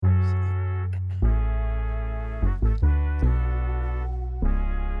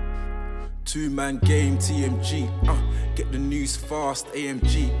Two-man game, TMG, get the news fast,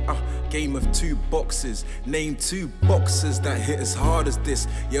 AMG, game of two boxes, name two boxers that hit as hard as this,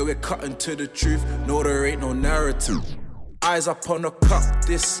 yeah we're cutting to the truth, no there ain't no narrative. Eyes up on the cup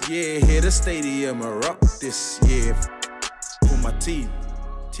this year, hear the stadium erupt this year, for my team,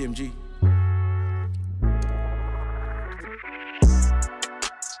 TMG.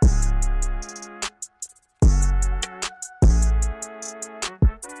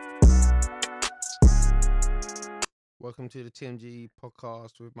 Welcome to the TMG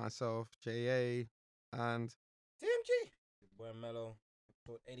podcast with myself, JA, and TMG. Boy Mello,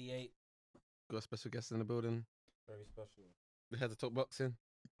 88. got a special guest in the building. Very special. We had to talk boxing,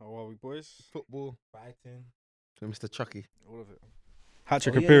 How are we, boys? football, Fighting. and Mr. Chucky. All of it.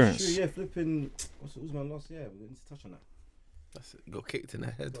 Hat-trick Yeah, appearance. true, yeah, flipping. What's Usman last year? We didn't touch on that. That's it. Got kicked in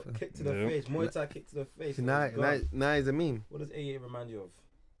the head. Got kick to the Yeah. face. Muay Thai kick to the face. Now he's a meme. What does 88 remind you of?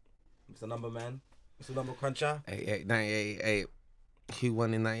 Mr. Number Man? Mr. Number Cruncher? 1988. Who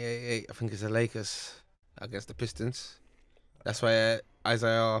won in 1988? I think it's the Lakers against the Pistons. That's why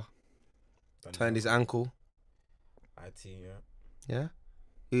Isaiah turned his ankle. IT, yeah. Yeah.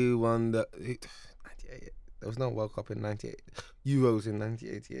 Who won the 98? There was no World Cup in 98. Euros in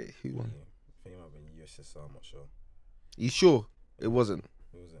 1988. Who won? I think it might have been USSR, I'm not sure. You sure it wasn't?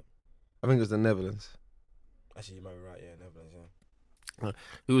 Who was it? I think it was the Netherlands. Actually, you might be right, yeah, Netherlands, yeah.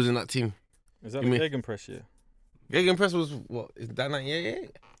 Who was in that team? Is that You the mean- Gegenpress year? Gegenpress was what? Is that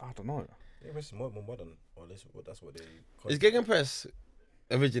 1988? I don't know. Yeah, it's more modern, or at least that's what they call Does it. Gegenpress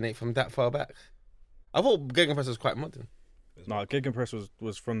originate from that far back? I thought Gegenpress was quite modern. No, Gegenpress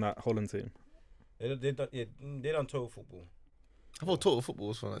was from that Holland team. They done total football. I thought total football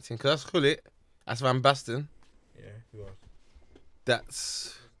was from that team. Because that's Gullit, that's Van Basten, Yeah, who else?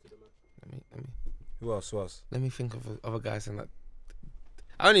 that's... Who else? Let me think of other guys in that.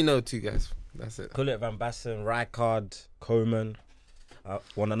 I only know two guys. That's it. Gullit, Van Basten, Rijkaard, Koeman.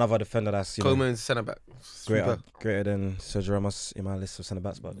 Another defender that's Coleman's centre back. greater than Sergio Ramos in my list of centre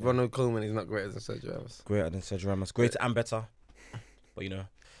backs, but Ronald Koeman is not greater than Sergio Ramos. greater than Sergio Ramos, greater and better. But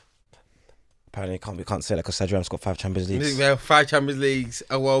apparently you can't say that because Sergio Ramos got 5 Champions Leagues We have 5 Champions Leagues,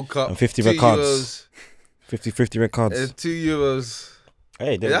 a World Cup, and 50 2 red cards, 50 red cards. 2 Euros.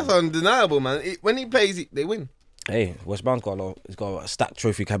 Hey, That's undeniable, man. When he plays, they win. hey, West Brown's got a lot. He's got a stacked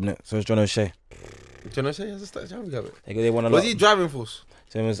trophy cabinet. So is John O'Shea. John O'Shea has a start Champions League. They won a lot. Was he driving force?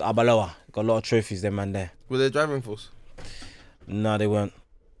 Same as Abaloa. Got a lot of trophies. Them man there. Were they driving force? No, they weren't.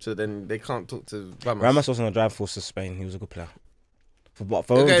 So then they can't talk to Ramos. Ramos wasn't a drive force to Spain. He was a good player. For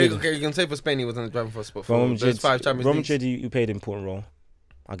Okay, Madrid, you can say for Spain he wasn't a driving force, but for for Madrid, those 5 Champions Leagues. Madrid, you played an important role.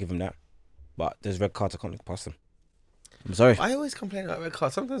 I'll give him that. But there's red cards. I can't look past them. I'm sorry. I always complain about red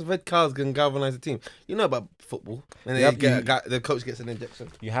cards. Sometimes red cards can galvanise the team. You know about football. And Yeah, the coach gets an injection.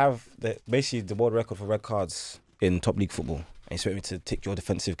 You have basically the world record for red cards in top league football, and you expect me to take your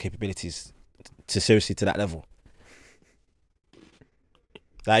defensive capabilities seriously to that level.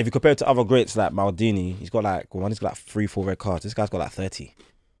 Like if you compare it to other greats like Maldini, he's got like 3-4 red cards. This guy's got like 30.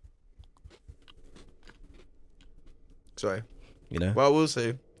 Sorry. You know. What I will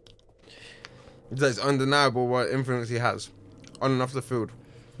say is that it's undeniable what influence he has on and off the field.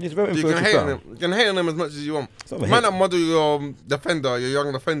 He's very You can influential hate on player. him. You can hate on him as much as you want. It's not You a might hate. not model your defender, your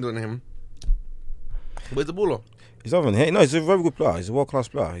young defender on him. But he's a baller. He's not even hate. No, he's a very good player. He's a world class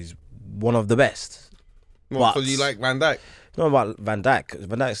player. He's one of the best. But- Because you like Van Dijk. It's not about Van Dijk.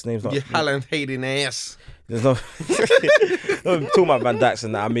 Van Dijk's name's not. You Haaland hating ass. There's no. No, I'm talking about Van Dijk's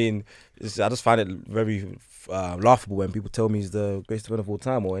and that. I mean, I just find it very laughable when people tell me he's the greatest defender of all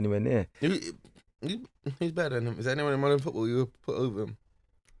time or anywhere near. He's better than him. Is there anyone in modern football you would put over him?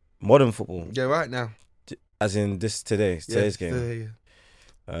 Modern football, Yeah, right now. as in today's game. Today.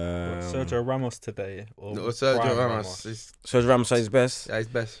 Sergio Ramos today. Or No, Sergio Brian Ramos. Sergio Ramos at his best. Yeah, he's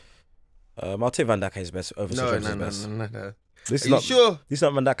best. I'll take Van Dijk at his best over Sergio Ramos at his best. No. This Are is you not. sure? This is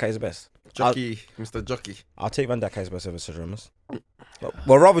not Van Dijk at his best. Jockey, Mr. Jockey. I'll take Van Dijk at his best over Sergio Ramos.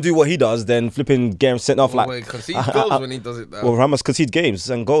 But rather do what he does than flipping games sent off like. Well, he concedes goals when he does it, though. Well, Ramos concede games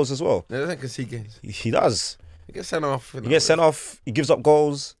and goals as well. He doesn't concede games. He does. He gets sent off. He gets sent off. He gives up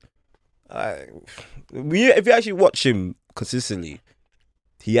goals. If you actually watch him consistently,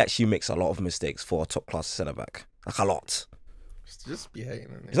 he actually makes a lot of mistakes for a top class centre back. Like a lot. Just be hating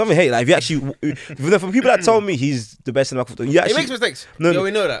on It's not even hate. Like if you actually, from people that tell me he's the best centre back, you He actually makes mistakes. No, No, we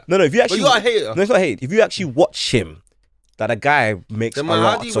know that. no. If you actually, But you're a hater. No, it's not hate. If you actually watch him, that a guy makes Then a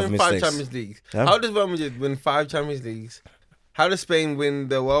lot how do you of win 5 mistakes. Champions Leagues? Yeah? How does Real Madrid win 5 Champions Leagues? How does Spain win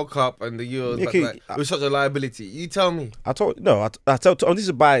the World Cup and the Euros Yeah, back okay, to back with such a liability? You tell me. I told this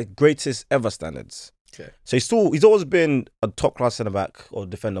is by greatest ever standards. Okay. So he's always been a top class centre back or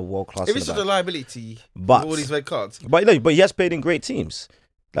defender, world class. If he's such a liability, but with all these red cards. But he has played in great teams.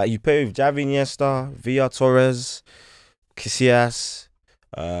 Like you play with Javi, Iniesta, Villa, Torres, Casillas,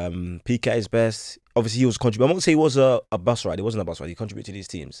 Piqué at his best. Obviously, he was contributing. I won't say he was a bus ride. He wasn't a bus ride. He contributed to these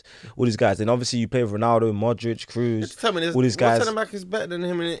teams. All these guys. Then obviously you play with Ronaldo, Modric, Cruz. Tell me, all these guys. What centre back is better than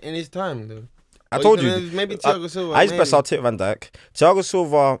him in his time, though? I told you. Maybe Thiago Silva. I best I'll take Van Dijk. Thiago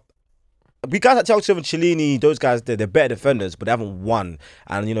Silva. We guys like Thiago Silva, Chiellini, those guys, they're better defenders, but they haven't won.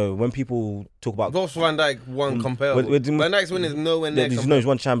 And you know, when people talk about Both Van Dijk won comparable. Van Dijk's win is nowhere near. He's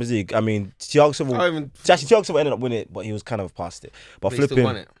won Champions League. I mean, Thiago Silva. Thiago Silva ended up winning it, but he was kind of past it. But flipping, he still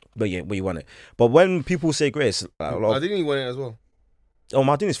won it. But he won it. But when people say grace, I didn't even win it as well. Oh,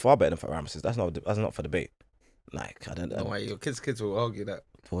 Maldini's far better than Ramos. That's not for debate. Like I don't know. No way, your kids will argue that.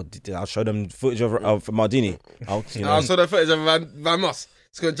 Well, I'll show them footage of Maldini. I'll show them footage of Ramos.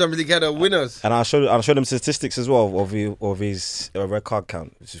 It's going to Champions League header winners. And I'll show them statistics as well of his red card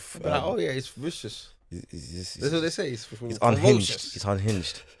count. Which is, oh yeah, he's vicious. That's what they say. He's unhinged. He's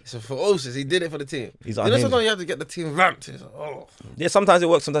unhinged. He's ferocious. He did it for the team. He's unhinged. You know, sometimes you have to get the team ramped. Yeah, sometimes it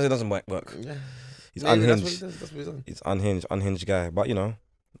works. Sometimes it doesn't work. Yeah. He's Maybe unhinged. That's what he's done. He's unhinged guy. But you know,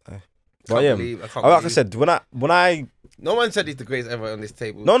 like I said, when I no one said he's the greatest ever on this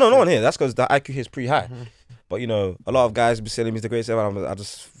table. No one here. That's because the IQ here is pretty high. Mm-hmm. But you know, a lot of guys be saying he's the greatest ever. I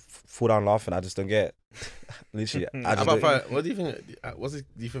just fall down laughing. I just don't get it. Literally. What do you think? Do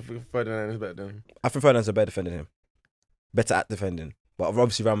you think Ferdinand is better than him? I think Ferdinand's a better defender than him. Better at defending. But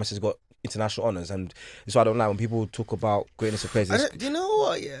obviously Ramos has got international honours, and that's why I don't like when people talk about greatness of players. Do you know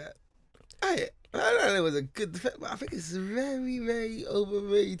what? Yeah, I don't know. It was a good defense, but I think it's very, very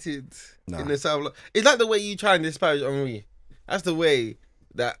overrated in the South. It's like the way you try and disparage Henry. That's the way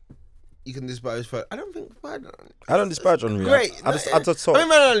that you can disparage Ferdinand. I don't think Ferdinand. I don't disparage Henry. Great. I just thought.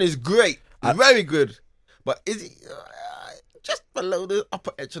 Ferdinand is great. Very good. But is he just below the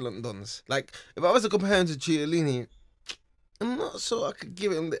upper echelon dons? Like, if I was to compare him to Chiellini, I'm not sure I could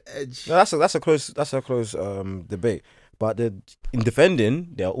give him the edge. No, that's a close debate. But in defending,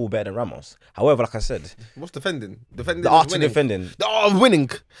 they're all better than Ramos. However, like I said, what's defending? Defending the art of defending. The art of winning.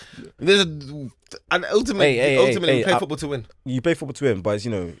 There's ultimately you play football to win. You play football to win, but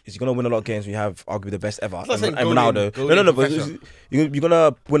you're gonna win a lot of games when you have arguably the best ever. And Ronaldo. No, but you're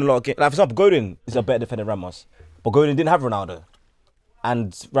gonna win a lot of games. Like for example, Godin is a better defender than Ramos, but Godin didn't have Ronaldo,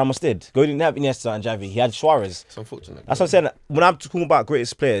 and Ramos did. Godin didn't have Iniesta and Xavi. He had Suarez. It's unfortunate. That's what I'm saying. When I'm talking about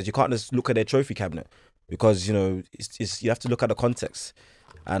greatest players, you can't just look at their trophy cabinet. Because, you know, it's you have to look at the context.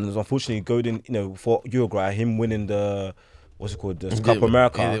 And unfortunately, Godin, you know, for Uruguay, him winning the, the Copa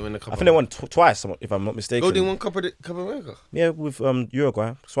America. I think they won twice, if I'm not mistaken. Godin won Copa America? Yeah, with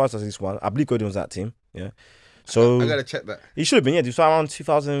Uruguay. Suarez has this one. I believe Godin was that team, yeah. So I got to check that. He should have been, yeah. He was around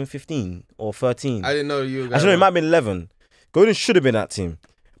 2015 or 13. I didn't know Uruguay. Actually, no, it might have been 11. Godin should have been that team.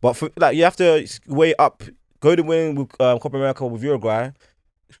 But you have to weigh up Godin winning with Copa America with Uruguay.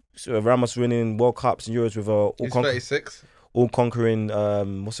 So Ramos winning World Cups and Euros with all conquering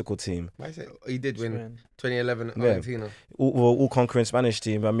team. He did win 2011 Argentina. All conquering Spanish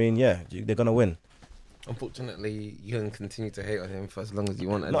team. I mean, yeah, they're gonna win. Unfortunately, you can continue to hate on him for as long as you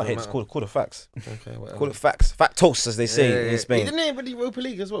want. Not hate, it's call the facts. Okay, whatever. Call it facts. Factos, as they say in Spain. He didn't even the Europa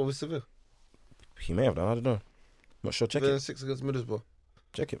League as well with Seville. He may have done. I don't know. Not sure. Check it. 6 against Middlesbrough.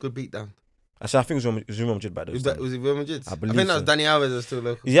 Check it. Good beatdown. Actually, I think it was Real Madrid back then. Was it Real Madrid? I believe think that was Dani Alves was still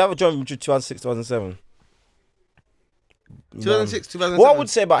local. Did you ever join Madrid 2006, 2007? 2006, 2007. What I would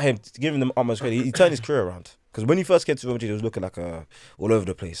say about him, giving him utmost credit, he turned his career around. Because when he first came to Real Madrid, he was looking like all over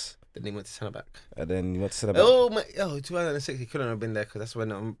the place. Then he went to centre back. And then he went to centre back. 2006, he couldn't have been there because that's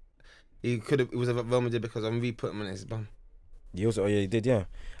when it was a Real Madrid because Henry put him in his bum. He did, yeah.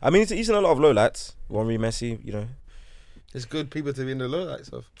 I mean, he's in a lot of lowlights. Henry, Messi, you know. It's good people to be in the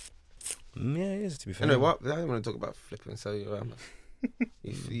lowlights of. Yeah, it is, to be fair. Anyway, I don't want to talk about flipping Sergio Ramos.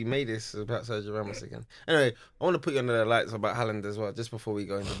 you made this about Sergio Ramos again. Anyway, I want to put you under the lights about Haaland as well, just before we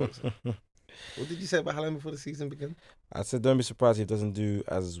go into boxing. What did you say about Haaland before the season began? I said don't be surprised if he doesn't do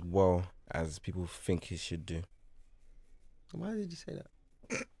as well as people think he should do. Why did you say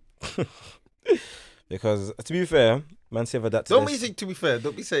that? Because, to be fair, Man City have adapted. Don't be say to be fair.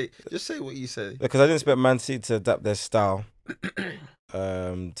 Just say what you say. Because I didn't expect Man City to adapt their style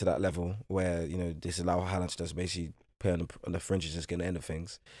to that level where, you know, this allow Haaland to just basically play on the fringes, just get the end of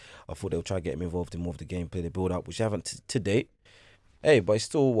things. I thought they would try to get him involved in more of the gameplay, they build up, which they haven't to date. Hey, but it's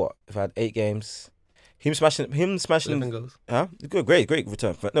still what? If I had 8 games, him smashing 11 goals. Huh? Good, great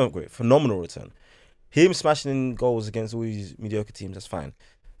return. No, great, phenomenal return. Him smashing goals against all these mediocre teams, that's fine.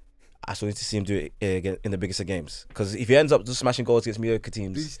 I still need to see him do it again in the biggest of games. Because if he ends up just smashing goals against mediocre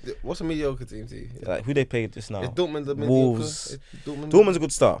teams, what's a mediocre team to you? like who they played just now? Is Dortmund the Wolves. mediocre? Dortmund's a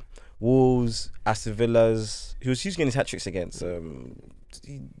good start. Wolves, Aston Villas. He was getting his hat tricks against.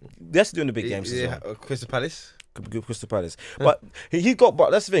 He has to do in the big games as well. Crystal Palace. Good Crystal Palace. But he got. But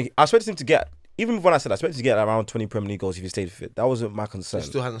that's the thing. I expected him to get. Even when I said I expected to get around 20 Premier League goals if he stayed fit. That wasn't my concern. He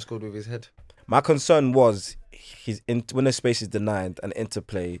still hasn't scored with his head. My concern was when the space is denied and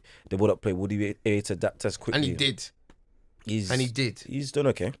interplay, the build up play, would he be able to adapt as quickly? And he did. He's done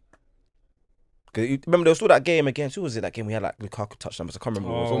okay. Remember, there was still that game against, who was it? That game we had like Lukaku touchdowns. I can't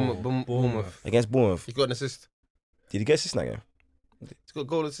remember what it was. Bournemouth. Against Bournemouth. He got an assist. Did he get assist in that game? He's got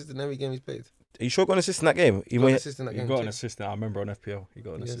goal assist in every game he's played. Are you sure he got an assist in that game? He got an assist in that game. He got an assist. I remember on FPL. He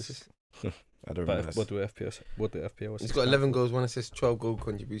got an assist. I don't remember. What do FPL? He's got 11 goals, 1 assist, 12 goal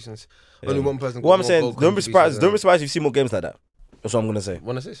contributions. Only one person. What I'm saying, don't be surprised if you see more games like that. That's what I'm gonna say.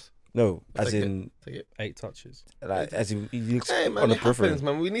 1 assist. No, as in take it. 8 touches. Like as in he looks hey, man, on the it periphery. happens,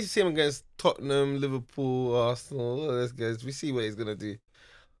 man. We need to see him against Tottenham, Liverpool, Arsenal, all those guys. We see what he's gonna do.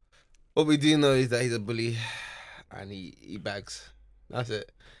 What we do know is that he's a bully, and he bags. That's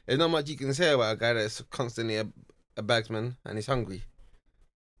it. There's not much you can say about a guy that's constantly a bagsman and he's hungry.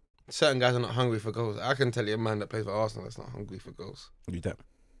 Certain guys are not hungry for goals. I can tell you a man that plays for Arsenal that's not hungry for goals. You that?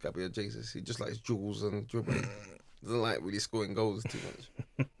 Gabriel Jesus. He just likes jewels and dribbling. Doesn't like really scoring goals too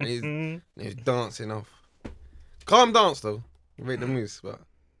much. And he's dancing off. Calm dance though. Rate the moves, but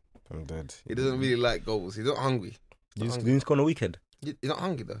I'm dead. He doesn't really like goals. He's not hungry. He's score on the weekend. He's not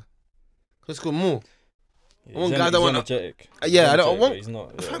hungry though. He'll score more. Yeah, I don't want. Yeah, I don't want. He's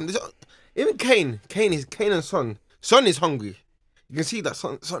not. Yeah. Fam, even Kane and Son. Son is hungry. You can see that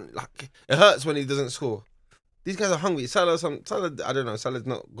Son like it hurts when he doesn't score. These guys are hungry. Salah, I don't know. Salah's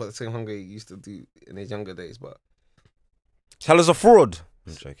not got the same hunger he used to do in his younger days, but Salah's a fraud.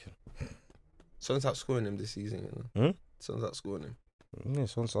 I'm joking. Son's outscoring him this season. You know? Son's outscoring him. Yeah,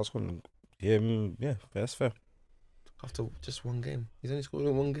 Son's outscoring him. Yeah, that's fair. After just one game, he's only scored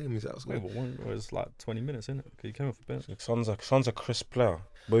in one game. He's outscored. But one was like 20 minutes, isn't it? He came off the bench. Son's a crisp player.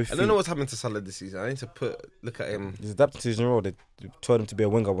 I don't know what's happened to Salah this season. I need to look at him. He's adapted to his new role. They told him to be a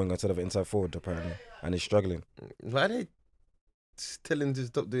winger instead of an inside forward apparently, and he's struggling. Why are they tell him to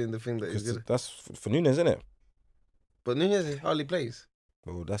stop doing the thing that he's good? That's for Nunes, isn't it? But Nunes hardly plays.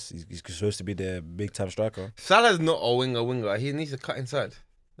 Well, he's supposed to be the big time striker. Salah's not a winger. He needs to cut inside.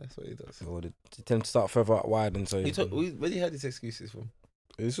 That's what he does. Well, they tend to start further out wide, and so. Where did he have these excuses from?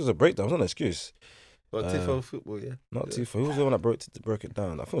 This was a breakdown. It was not an excuse. But Tifo football, yeah. Not Tifo. Who was the one that broke it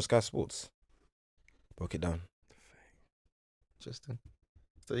down? I think it was Sky Sports. Broke it down. Interesting.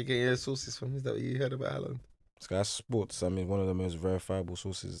 So you get your sources from? Is that what you heard about Haaland? Sky Sports. I mean, one of the most verifiable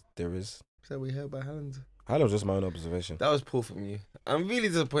sources there is. Is that what you heard about Haaland? Haaland was just my own observation. That was poor from you. I'm really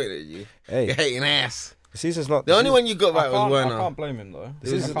disappointed at you. Hey, you're hating ass. The season's not. The only one you got right was Werner. I can't blame him though.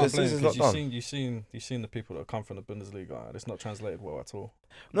 The season's not done. You've seen the people that come from the Bundesliga, and it's not translated well at all.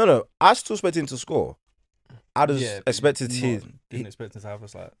 No. I still expect him to score. I just expected didn't expect him to have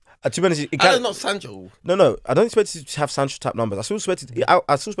us like. To be honest, Haaland's not Sancho. No. I don't expect him to have Sancho type numbers. I still expected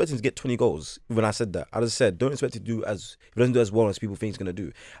him to get 20 goals. When I said that, I just said don't expect him to do if he doesn't do as well as people think he's gonna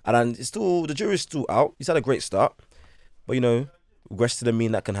do. And it's still the jury's still out. He's had a great start, but regress to the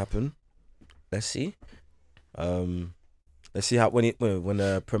mean that can happen. Let's see. Let's see how when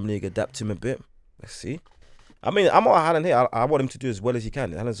the Premier League adapt him a bit. Let's see. I mean, I'm not Haaland here. I want him to do as well as he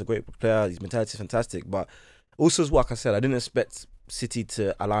can. Haaland's a great player. His mentality is fantastic. But also, as well, like I said, I didn't expect City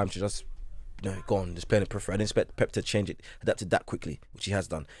to allow him to just go on, just play in the periphery. I didn't expect Pep to change it, adapt it that quickly, which he has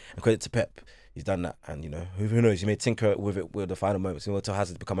done. And credit to Pep. He's done that, and who knows? He may tinker with it with the final moments. Until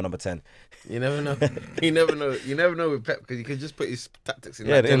Hazard become a number 10. You never know. You never know. You never know with Pep because he could just put his tactics in.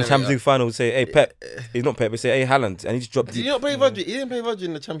 Yeah, in the Champions League final, we say, "Hey Pep," he's not Pep. We say, "Hey Haaland," and he just dropped. Did you not play Rodri? He didn't play Rodri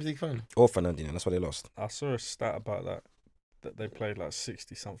in the Champions League final. Or Fernandinho. That's why they lost. I saw a stat about that they played like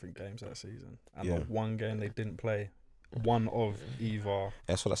 60-something games that season, and the one game they didn't play, one of either.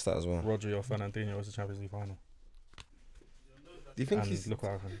 I saw that stat as well. Rodri or Fernandinho was the Champions League final. Do you think look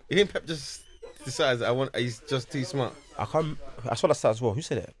what happened? You think Pep just decides he's just too smart? I saw that stat as well. Who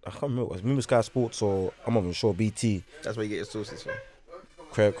said it? I can't remember. It was Sky Sports or I'm not even sure. BT. That's where you get your sources from.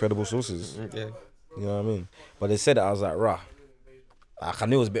 Credible sources. Yeah. You know what I mean? But they said it. I was like, rah. I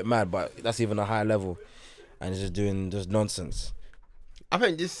knew it was a bit mad, but that's even a higher level, and he's just doing just nonsense. I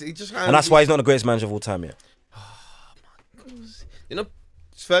think he just. And that's why he's not the greatest manager of all time yet. Oh my God!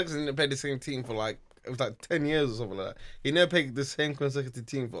 Ferguson didn't play the same team for it was 10 years or something like that. He never played the same consecutive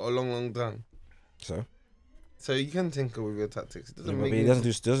team for a long, long time. So you can tinker with your tactics. It doesn't he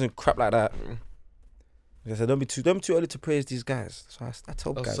doesn't do crap like that. I said, don't be too early to praise these guys. So I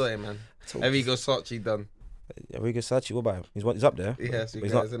told guys. Sorry, man. Arrigo Sacchi done. Arrigo Sacchi, what about him? He's up there. Yeah, so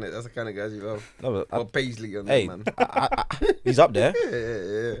guys, isn't it? That's the kind of guys you love. No, but or Paisley on hey, man. He's up there.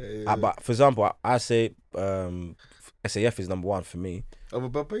 Yeah. But for example, I say SAF is number 1 for me. Over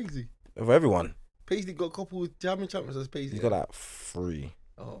Bob Paisley. For everyone. Paisley got a couple of jamming champions as Paisley. He's got like 3.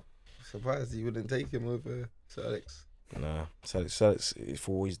 Oh, surprised you wouldn't take him over Sir Alex. Nah, Sir Alex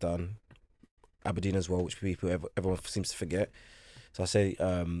for all he's done. Aberdeen as well, which everyone seems to forget. So I say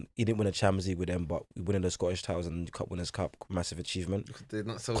he didn't win a Champions League with them, but winning the Scottish titles and Cup Winners' Cup, massive achievement. They're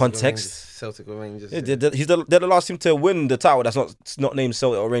not Celtic Context. Celtic or Rangers. Yeah, they're the last team to win the title that's not named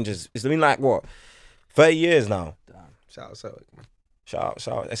Celtic or Rangers. It's been like what, 30 years now. Damn. Shout out Celtic, man. Shout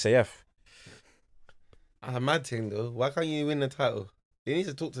out SAF. That's a mad thing though. Why can't you win the title? You need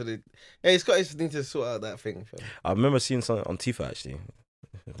to talk to the. Hey, Scottish need to sort out that thing. Fam. I remember seeing something on Tifa actually.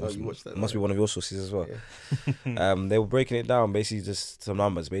 You watched that? Must be one of your sources as well. Yeah. They were breaking it down, basically just some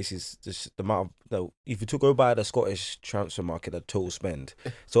numbers. Basically, just the amount of if you took go by the Scottish transfer market, the total spend,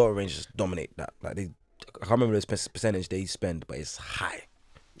 Celtic Rangers dominate that. Like I can't remember the percentage they spend, but it's high.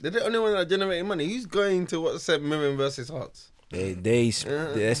 They're the only one that are generating money. Who's going to what said Mirren versus Hearts?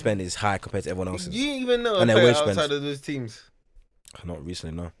 Their spend is high compared to everyone else's. Do you even know And a their player wage outside spends. of those teams? Not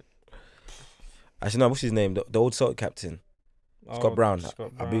recently, no. Actually, no. What's his name? The old Celtic captain, Scott Brown.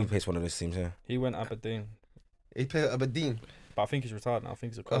 I believe he plays one of those teams. Yeah. He went Aberdeen, He played at Aberdeen. but I think he's retired now. I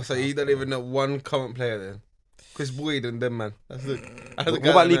think he's a Oh, coach. so now. you don't even know one current player then? Chris Boyd and them, man. That's the. What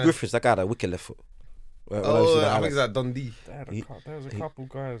about Lee Griffiths? That guy, that wicked left foot. I think it's at Dundee. There was a couple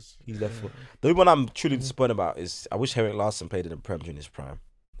guys. He's left foot. The only one I'm truly disappointed about is I wish Henrik Larsson played in the Prem during his prime.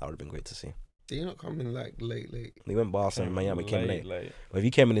 That would have been great to see. You're not coming like late. He went Barca and Miami, came late. late. But if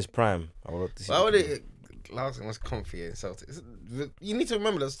he came in his prime, I would have to see. Why would it? Larson was comfy in Celtics. You need to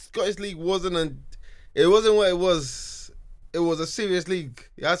remember that Scottish League wasn't what it was. It was a serious league.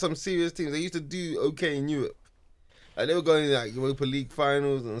 It had some serious teams. They used to do okay in Europe. Like they were going to like Europa League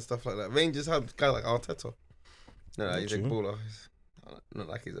finals and stuff like that. Rangers had a guy like Arteta. No, he's a baller. Not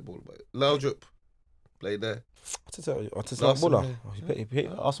like he's a baller, but Laudrup played there. Arteta Larsson, baller. yeah. He paid.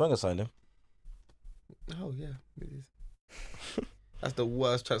 Arsene Wenger signed him. Oh yeah, it is. That's the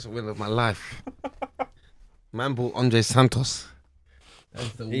worst transfer win of my life. Man bought Andre Santos.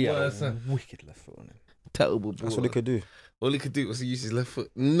 That's the worst. Had a wicked left foot on him. Terrible ball. That's what he could do. All he could do was to use his left foot.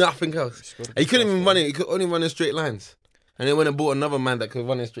 Nothing else. He couldn't even run it. He could only run in straight lines. And then went and bought another man that could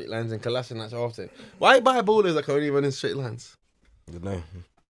run in straight lines and Kolasinac after him. Why buy ballers that can only run in straight lines? I don't know.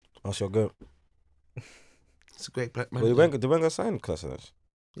 That's your goat. It's a great black man. Well, did Wenger sign Kolasinac?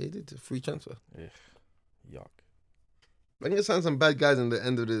 Yeah, he did. Free transfer. Yuck. Wenger signed some bad guys in the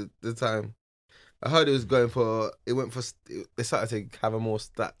end of the time. I heard it was going for. They started to have a more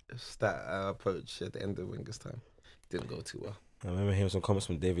stat approach at the end of Wenger's time. Didn't go too well. I remember hearing some comments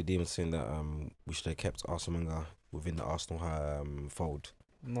from David Deeman saying that we should have kept Arsene Wenger within the Arsenal fold.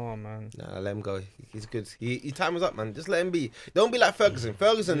 No, man. Nah, let him go. He's good. His time was up, man. Just let him be. Don't be like Ferguson.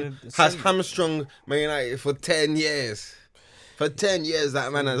 Ferguson has hamstrung Man United for 10 years. For 10 years,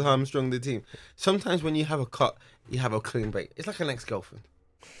 that man has hamstrung the team. Sometimes when you have a cut, you have a clean break. It's like an ex-girlfriend.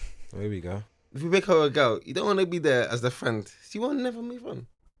 There we go. If you make her a girl, you don't want to be there as the friend. She will never move on.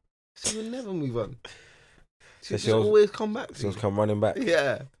 She will never move on. She'll always come back. She'll come running back.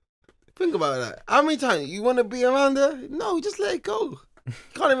 Yeah. Think about that. How many times you want to be around her? No, just let it go.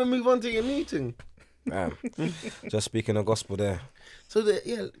 Can't even move on to your new thing. Damn. Just speaking of gospel there. So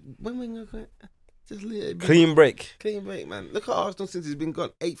when we go, just let it be. Clean break. Clean break, man. Look at Arsenal since he's been gone.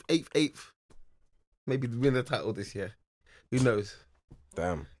 8th. Maybe win the title this year. Who knows?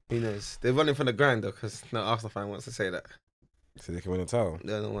 Damn. Who knows? They're running from the ground though, because no Arsenal fan wants to say that. So they can win the title.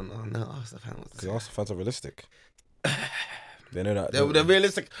 No Arsenal fan wants to say Because Arsenal fans are realistic. They know that. They're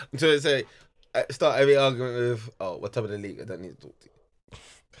realistic until they say, start every argument with, what type of the league? I don't need to talk to you.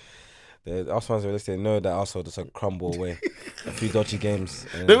 The Arsenal fans are realistic. They know that Arsenal just crumble away. A few dodgy games.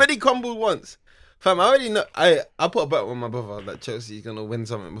 They already crumbled once. Fam, I already know. I put a bet on my brother that Chelsea is going to win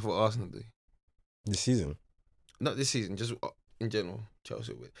something before Arsenal do. This season? Not this season, just in general,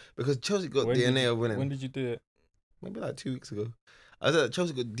 Chelsea will win. Because Chelsea got When DNA of winning. When did you do it? Maybe like 2 weeks ago. I said that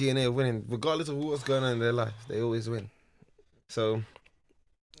Chelsea got DNA of winning. Regardless of what's going on in their life, they always win. So,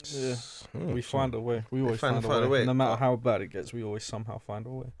 Yeah. We find a way. We always find find a a way. way. No matter how bad it gets, we always somehow find a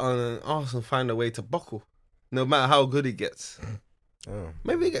way. and Arsenal find a way to buckle. No matter how good he gets. Oh.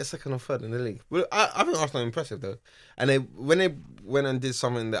 Maybe he gets second or third in the league. Well, I think Arsenal are impressive though. And when they went and did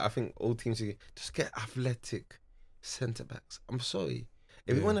something that I think all teams should just get athletic centre backs. I'm sorry.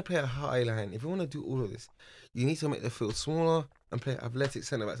 If you want to play a high line, if you want to do all of this, you need to make the field smaller and play athletic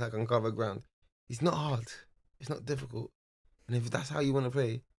centre backs that can cover ground. It's not hard. It's not difficult. And if that's how you want to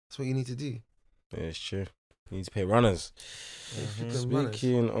play, that's what you need to do. Yeah, it's true. You need to pay runners.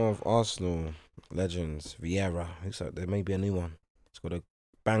 Speaking of Arsenal legends, Vieira. Looks like there may be a new one. It's got a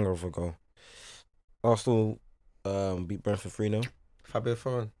banger of a goal. Arsenal beat Brentford 3-0. Fabio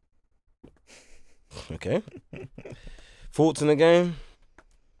Foreign. Okay. Thoughts in the game?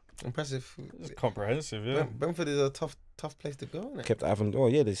 Impressive. It's comprehensive, yeah. Brentford is a tough place to go, isn't it? Kept having. Oh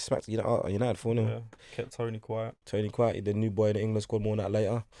yeah, they smacked United 4-0. Yeah. Kept Tony quiet. Tony quiet, the new boy in the England squad. More on that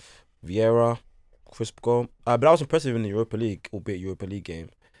later. Vieira, crisp goal. But I was impressive in the Europa League, albeit Europa League game.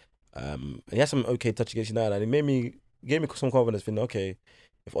 And he had some okay touch against United, and it gave me some confidence. Thinking, okay,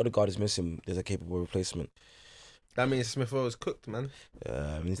 if Odegaard is missing, there's a capable replacement. That means Smith Rowe is cooked, man. He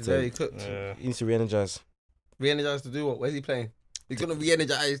needs He's to very cooked. he needs to re-energize. Re-energize to do what? Where's he playing? He's gonna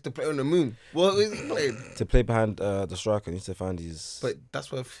re-energize to play on the moon. What is he playing? To play behind the striker, he needs to find his. But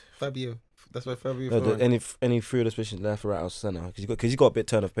that's where Fabio. No, any three of the positions left, right, or centre, because he's got a bit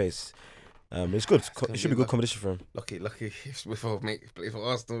turn of pace. It's good. It should be good competition for him. Lucky if Smith Rowe play for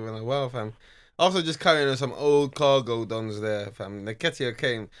Arsenal in a while, fam. Also, just carrying on some old cargo dons there, fam. Nketiah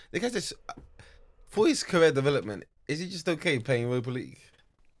came. Nketiah, for his career development, is he just okay playing Europa League?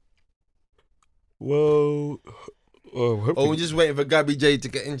 Well, or we're just waiting for Gabby J to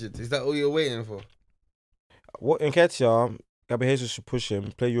get injured? Is that all you're waiting for? What Nketiah, Gabby Jesus should push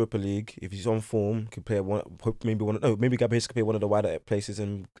him, play Europa League. If he's on form, could play maybe Gabby Jesus could play one of the wider places.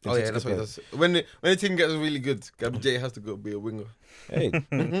 And oh yeah, that's what he does. When the team gets really good, Gabby J has to go be a winger. Hey,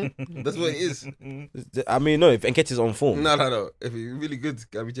 that's what it is. I mean, no, if Nketiah's on form, no. If he's really good,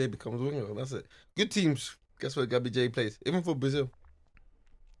 Gabby J becomes a winger. That's it. Good teams. Guess where Gabby J plays? Even for Brazil.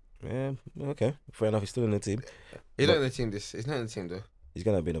 Yeah, okay, fair enough. He's still in the team. He's not in the team. He's not in the team though. He's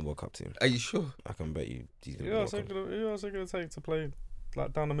gonna be in the World Cup team. Are you sure? I can bet you. He's gonna Who else are going to take to play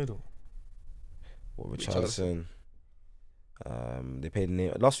like down the middle? What, Richarlison? They paid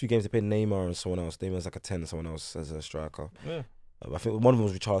last few games. They paid Neymar and someone else. Neymar's like a 10, someone else as a striker. Yeah. I think one of them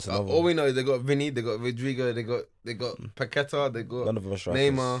was Richarlison. All we know is they got Vinny, they got Rodrigo, they got Paqueta, they got none of them are strikers.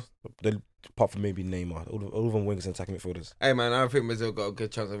 Neymar. Apart from maybe Neymar, all of them wingers and attacking midfielders. Hey man, I think Brazil got a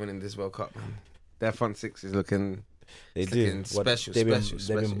good chance of winning this World Cup, man. Their front six is looking. They do. Special. They've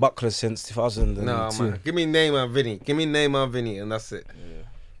been bucklers since 2002. No man, give me Neymar, Vinny, and that's it. Yeah.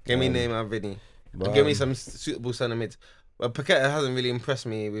 Give me Neymar, Vinny, and give me some suitable centre mids. Well, Paqueta hasn't really impressed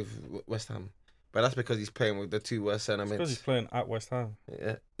me with West Ham. But that's because he's playing with the two worst centre mids. Because he's playing at West Ham.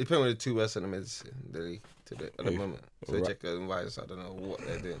 Yeah, he's playing with the two worst centre mids in the league at the moment. So Checker and Rice, I don't know what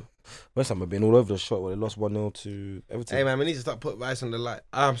they're doing. West Ham have been all over the shop where they lost 1-0 to Everton. Hey man, we need to start putting Rice on the light.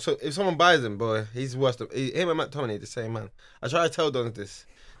 So if someone buys him, boy, he's worse than him and McTominay, the same man. I try to tell Don this.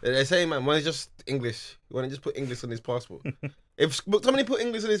 They're saying, man, when it's just English, you want to just put English on his passport. If somebody put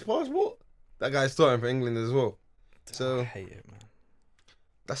English on his passport, that guy's starting for England as well. So I hate it, man.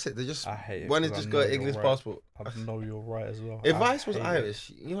 That's it. They just I hate it. one is just got an English passport. I know you're right as well. If Rice was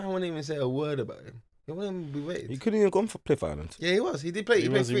Irish, you wouldn't even say a word about him. He wouldn't even be rated. He couldn't even go for play for Ireland. Yeah, he was. He did play. He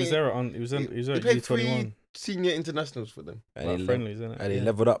was there at U21. 3 senior internationals for them. And friendlies, isn't it? And he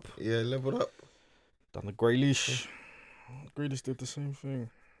leveled up. Yeah, leveled up. Done the Grealish. Grealish did the same thing.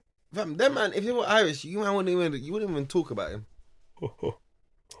 Fam, that man, if he were Irish, you wouldn't even talk about him.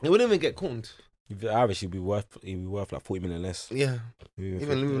 He wouldn't even get corned. If you're Irish, he'd be worth like 40 million less. Yeah,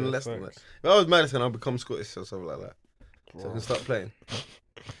 even less than that. If I was Madison, I'll become Scottish or something like that, so I can start playing.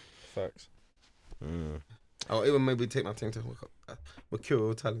 Facts. I'll even maybe take my team to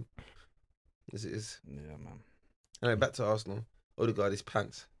Mercurial talent. As it is. Yeah, man. Anyway, back to Arsenal. Odegaard is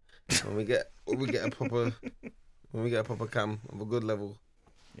pants. When we get a proper cam of a good level.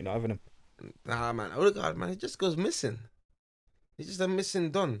 You're not having him. Nah, man. Odegaard, man, he just goes missing. He's just a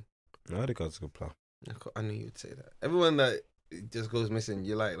missing don. No, Odegaard's a good player. I knew you'd say that. Everyone that just goes missing,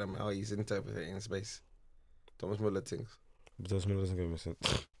 you like them how he's interpreting space. Thomas Muller things. Thomas Muller doesn't go missing.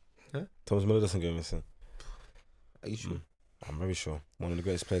 Huh? Thomas Muller doesn't go missing. Are you sure? I'm very sure. One of the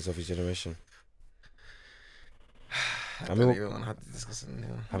greatest players of his generation. I don't even want to have to discuss it.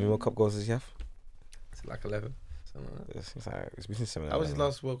 How many World Cup goals does he have? It's like 11. Something like that. It's between 7 and 11. How was his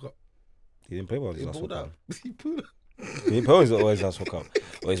last World Cup? He didn't play well his last World Cup. He pulled out. He didn't play well his last World Cup.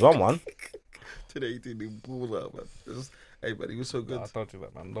 Well, he's won one. Today he didn't pull out, man. Hey, but he was so good. Nah, I don't do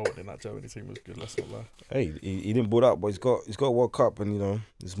that, man. No one in that Germany team was good. Let's not lie. Hey, he didn't build up, but he's got a World Cup, and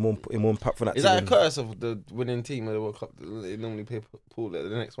it's more impactful for that. Is that a curse of the winning team of the World Cup? They normally pull at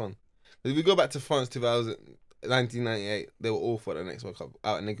the next one. If we go back to France 1998, they were all for the next World Cup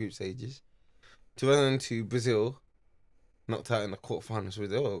out in the group stages. 2002, Brazil knocked out in the quarterfinals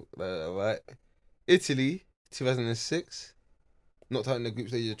with right. Italy 2006 knocked out in the group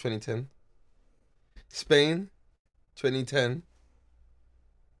stages of 2010. Spain, 2010.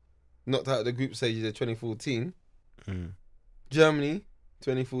 Knocked out the group stages of 2014. Germany,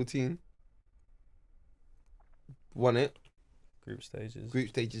 2014. Won it. Group stages. Group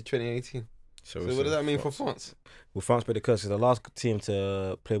stages 2018. So it's what does that mean for France? Well, France played the curse. The last team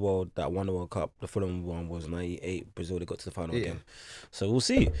to play well that won the World Cup, the Fulham one, was 98. Brazil, they got to the final again. So we'll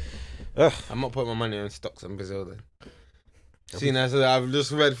see. I'm not putting my money on stocks in Brazil then. Seeing as I've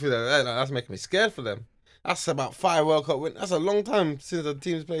just read through that, that's making me scared for them. That's about 5 World Cup wins. That's a long time since the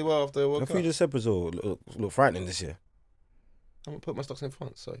teams play well after the World Cup. I think you just said Brazil look frightening this year. I'm going to put my stocks in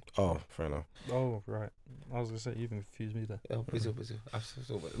France, sorry. Oh, fair enough. Oh, right. I was going to say, you even confused me there. Yeah, Brazil.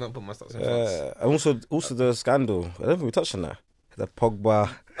 I've not put my stocks in France. And also the scandal. I don't think we touched on that. The Pogba,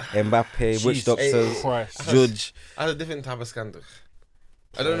 Mbappe, witch doctors, judge. That's a different type of scandal.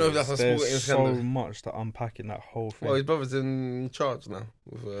 I don't know if that's a sporting scandal. There's so much to unpack in that whole thing. Well, his brother's in charge now.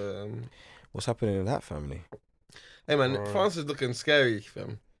 With What's happening in that family? Hey man, France is looking scary,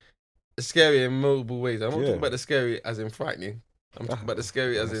 fam. Scary in multiple ways. I'm not talking about the scary as in frightening. I'm talking about the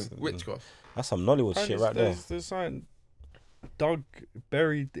scary as in witchcraft. That's some Nollywood shit right there. There's something dug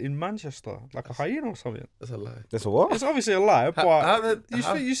buried in Manchester, like a hyena or something. That's a lie. That's a what? It's obviously a lie, but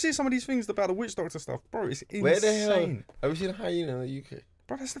you see some of these things about the witch doctor stuff, bro. It's insane. Where the hell have you seen a hyena in the UK?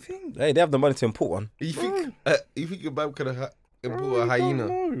 Bro, that's the thing. Hey, they have the money to import one. You think your bab could import a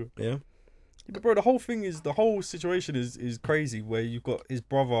hyena? Yeah. But bro, the whole situation is crazy. Where you've got his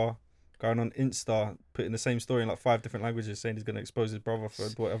brother going on Insta, putting the same story in like 5 different languages, saying he's going to expose his brother for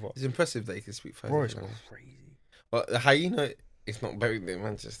whatever. It's impressive that he can speak 5 bro, different languages. Crazy. But the hyena is not buried in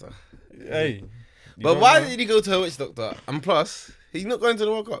Manchester. Hey. But why did he go to a witch doctor? And plus, he's not going to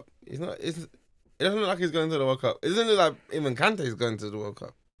the World Cup. It doesn't look like he's going to the World Cup. It doesn't look like even Kante is going to the World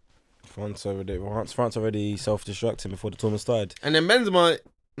Cup. France already self-destructing before the tournament started. And then Benzema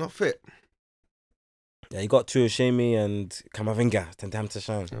not fit. Yeah, you got Tuoshemi and Kamavinga. Time to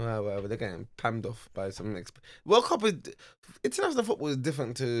shine. Well, they're getting pammed off by some World Cup is international football is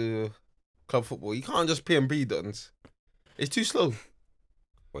different to club football. You can't just P&B dons. It's too slow.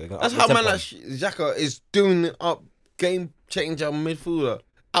 That's how man like Xhaka is doing it up, game changer midfielder,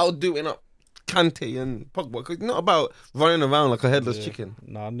 outdoing up Kante and Pogba. Because it's not about running around like a headless chicken.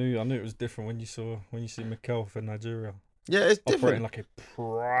 No, I knew it was different when you see Mikel for Nigeria. Yeah, it's different. Operating like a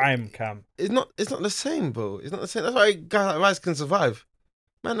prime cam. It's not the same, bro. It's not the same. That's why guys like Rice can survive.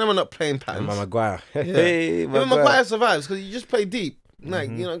 Man, them are not playing patterns. Maguire. Yeah. Hey, Maguire survives because you just play deep.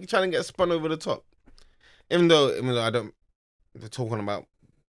 Like, you're trying to get spun over the top. Even though I don't, we're talking about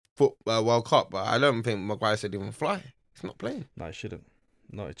World Cup, but I don't think Maguire should even fly. He's not playing. No, he shouldn't.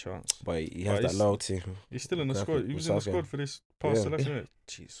 Not a chance. But he has that loyalty. He's still in the squad. He was in the squad for this past selection.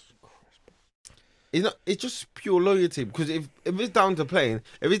 Jesus Christ. It's just pure loyalty because if it's down to playing,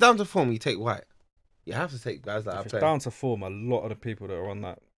 if it's down to form, you take White. You have to take guys that are playing. If it's down to form, a lot of the people that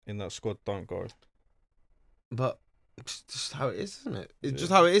are in that squad don't go. But it's just how it is, isn't it? It's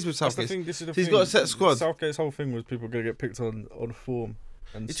just how it is with Southgate. He's got a set squad. Southgate's whole thing was people going to get picked on form.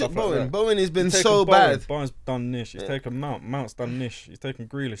 And he stuff took Bowen. Like that. Bowen has been so bad. Bowen's done niche. He's taken Mount. Mount's done niche. He's taken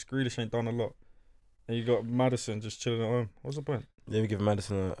Grealish. Grealish ain't done a lot. And you got Maddison just chilling at home. What's the point? Yeah, we give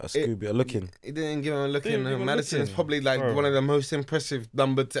Maddison a Scooby a look in. He didn't give him a look in. Maddison is probably like one of the most impressive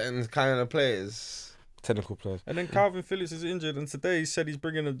number 10 kind of players. Technical players. And then Calvin Phillips is injured, and today he said he's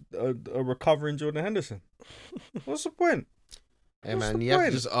bringing a recovering Jordan Henderson. What's the point? Hey man, you have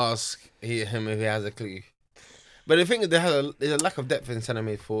to just ask him if he has a clue. But the thing is, there's a lack of depth in centre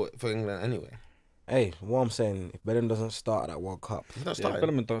mid for England anyway. Hey, what I'm saying, if Bellingham doesn't start at that World Cup, he's not starting.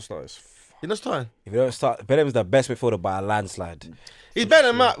 Bellingham don't start. He's not starting. If he don't start, Bellingham's the best midfielder by a landslide. He's better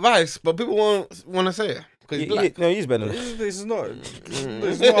than Matt Rice, but people won't want to say it. He's black. No, he's better than This is not hard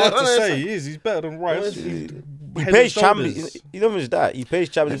to say. He is. He's better than Rice. He pays Champions. You know just that. He pays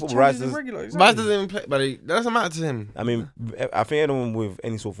Champions football. Rice doesn't even play, but that doesn't matter to him. I mean, I think anyone with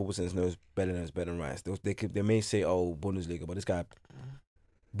any sort of football sense knows Bellingham is better than Rice. They may say, "Oh, Bundesliga," but this guy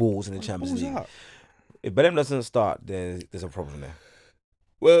balls in the Champions League. If Bellingham doesn't start, there's a problem there.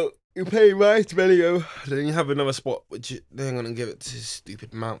 Well, you pay Rice, Bellingham, then you have another spot which they're gonna give it to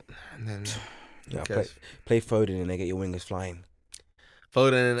stupid Mount, and then play Foden and they get your wingers flying.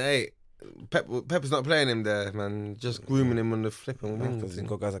 Foden and 8. Pep is not playing him there, man. Just grooming him on the flipping wings. He's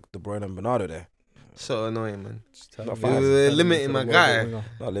got guys like De Bruyne and Bernardo there. So annoying, man. They're limiting my guy.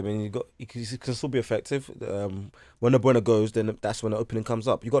 Not limiting. He can still be effective. When De Bruyne goes, then that's when the opening comes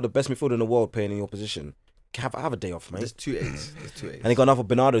up. You got the best midfielder in the world playing in your position. Have a day off, man. There's 2 8s. And you got another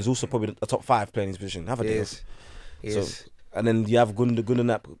Bernardo who's also probably a top 5 playing in his position. Have a day off. Yes. And then you have Gundogan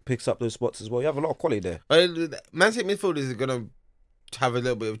that picks up those spots as well. You have a lot of quality there. Man City midfielders are gonna have a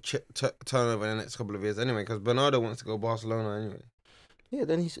little bit of turnover in the next couple of years anyway, because Bernardo wants to go Barcelona anyway. Yeah,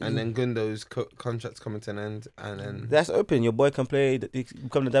 then then Gundo's contract's coming to an end, and then that's open. Your boy can play. He can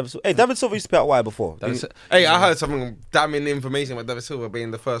become the David Silva. Hey, David Silva used to play out wide before. Hey, I heard something damning information about David Silva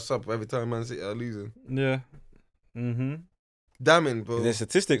being the first sub every time Man City are losing. Yeah. Damning, bro. There's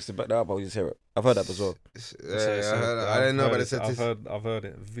statistics to back that up, but we just hear it. I've heard that as well. Yeah, I heard that. I didn't know about the statistics. I've heard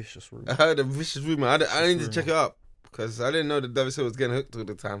it. Vicious rumor. I heard a vicious rumor. I need to check it up because I didn't know that David Silva was getting hooked all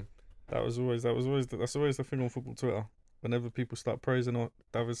the time. That's always the thing on football Twitter. Whenever people start praising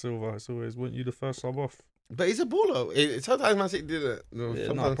David Silva, it's always, weren't you the first sub off? But he's a baller. Sometimes Man City did it.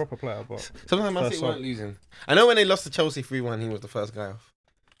 Yeah, not a proper player, but sometimes Man City weren't losing. I know when they lost to Chelsea 3-1, he was the first guy off.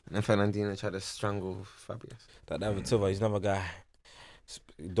 And then Fernandinho tried to strangle Fabregas. That David Silva, he's another guy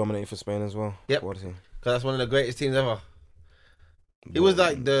dominating for Spain as well. Yep. Because that's one of the greatest teams ever. He was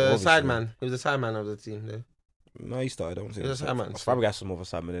like the sideman. He was the sideman of the team, though. No, he started. I don't think he was a sideman. Fabregas was more of a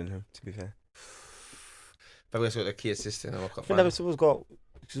sideman than him, to be fair. Fabregas got the key assist in the World Cup. I think David Silva's got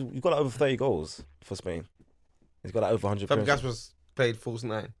like over 30 goals for Spain. He's got like over 100. Fabregas was played false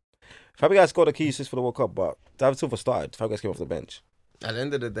 9. Fabregas got a key assist for the World Cup, but David Silva started. Fabregas came off the bench. At the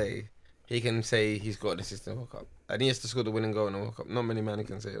end of the day, he can say he's got an assist in the World Cup. And he has to score the winning goal in the World Cup. Not many men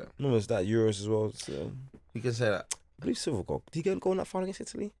can say that. No, it's that Euros as well. So. He can say that. I believe Silva got. Did he get a goal in that final against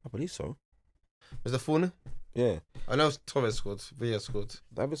Italy? I believe so. Was the 4-0? Yeah. I know Torres scored. Villa scored.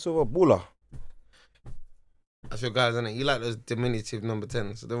 David Silva, baller. That's your guys, isn't it? You like those diminutive number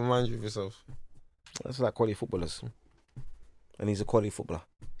 10s, so they remind you of yourself. That's like quality footballers. And he's a quality footballer.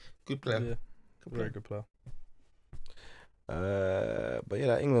 Good player. Yeah. Very good player. But yeah,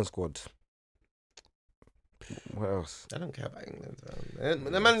 that England squad. What else? I don't care about England.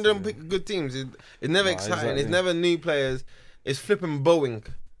 The man don't pick good teams. It's never exciting. Exactly. It's never new players. It's flipping Boeing.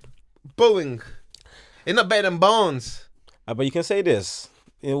 It's not better than Barnes. But you can say this.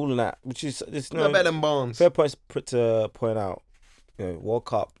 All of that, which is it's not better than Barnes. Fair point to point out. World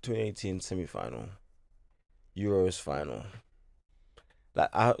Cup 2018 semi-final, Euros final.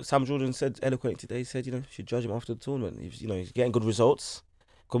 Like Sam Jordan said eloquently today, he said, you should judge him after the tournament. He's getting good results.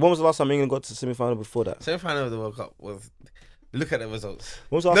 Because when was the last time England got to semi-final before that? Semi-final of the World Cup was. Look at the results.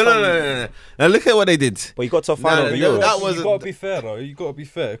 When was the last time? No. Now look at what they did. But you got to a final of the Euros. You got to be fair though. You got to be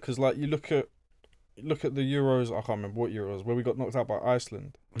fair because like you look at the Euros. I can't remember what Euros where we got knocked out by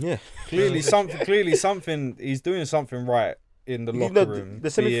Iceland. Yeah. Clearly something. He's doing something right in the locker room.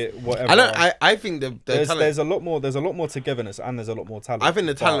 Be it whatever. I think there's a lot more togetherness and there's a lot more talent. I think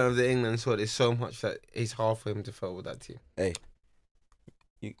the talent of the England squad is so much that it's hard for him to fail with that team. Hey.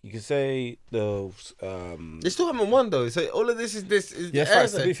 You can say the they still haven't won though. So all of this is yeah.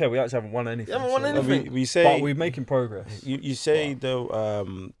 Facts, to be fair, we actually haven't won anything. We say, but we're making progress. You say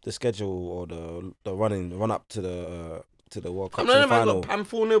the schedule or the run up to the World Cup final. Got Pam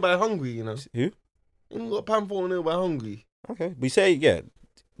 4-0 by Hungary. Who? You got Pam 4-0 by Hungary. Okay, we say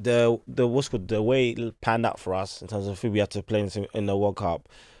the what's called the way it panned out for us in terms of who we had to play in the World Cup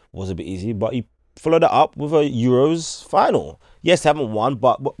was a bit easy, but he followed it up with a Euros final. Yes, they haven't won,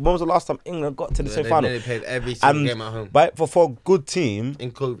 but when was the last time England got to the semi-final? They played every single game at home. But for a good team...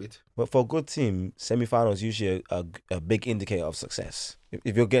 In COVID. But for a good team, semi-final is usually a big indicator of success.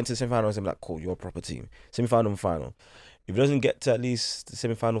 If you're getting to the semi-final, it's like, cool, you're a proper team. Semi-final and final. If it doesn't get to at least the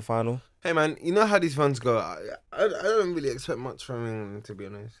semi-final, final... Hey, man, you know how these runs go? I don't really expect much from England, to be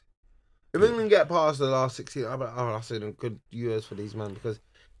honest. If England get past the last 16, I'll say them good Euros for these, man, because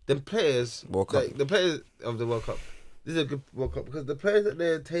the players... the players of the World Cup... This is a good World Cup because the players that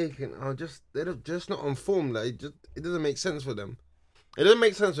they're taking they're just not on form. Like it doesn't make sense for them. It doesn't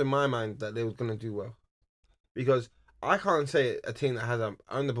make sense in my mind that they were gonna do well, because I can't say a team that has an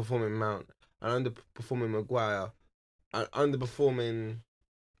underperforming Mount, an underperforming Maguire, an underperforming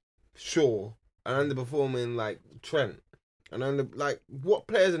Shaw, an underperforming like Trent, what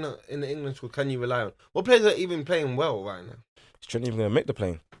players in the England squad can you rely on? What players are even playing well right now? Is Trent even gonna make the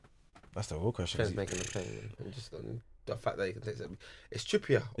plane? That's the real question. Trent's making the plane. Just the fact that he can take it. It's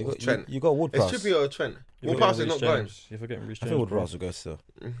Trippier or Trent. You got Wood-Prowse. It's Trippier or Trent. Wood-Prowse is not going. You're forgetting Reece James. I think Wood-Prowse will go still.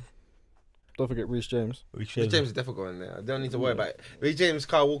 Don't forget Reece James. Reece James is definitely going there. I don't need to worry about it. Reece James,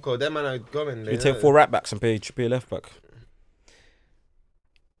 Kyle Walker, them man are going there. You take 4 right backs and pay Trippier left back.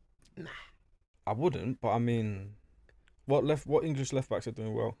 Nah. I wouldn't, but I mean, what English left backs are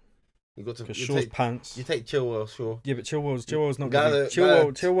doing well? You got to Shaw's pants. You take Chilwell, Shaw. Yeah, but Chilwell's not good.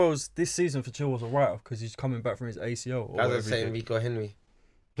 Chilwell's this season for Chilwell's a write-off because he's coming back from his ACL. Guys are saying Rico Henry.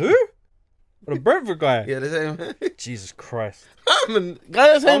 Who? The Brentford guy. Yeah, the same. Jesus Christ.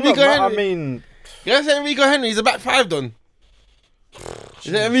 Guys are saying Rico Henry. I mean, guys are saying Rico Henry. He's a back 5 done.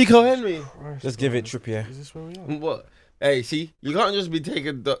 Is that Rico Henry? Just give it Trippier. Is this where we are? What? Hey, see, you can't just be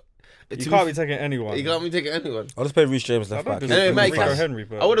taking the. You can't be taking anyone. You can't be taking anyone. I'll just play Reece James left back. Anyway, Mike Rico Cash. Henry,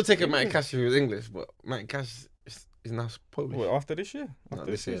 but I would have taken Mike Cash if he was English, but Mike Cash is now Polish. What, after this year? Not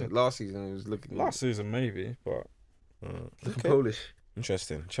After this year. season? Last season he was looking. Last season maybe, but looking Polish.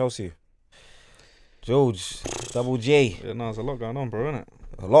 Interesting. Chelsea. George, Double J. yeah, no, there's a lot going on, bro, isn't it?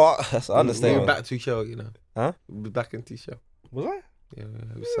 A lot. That's an We're understatement. back to show, you know. Huh? We'll be back in T-show. Was I? Yeah,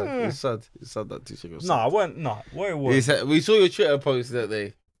 it was sad. It was sad. It's sad that T-show was sad. No, I went. No, where it was? He said, we saw your Twitter post that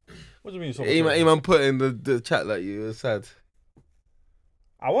day. What do you mean? Eman put in the chat like you were sad.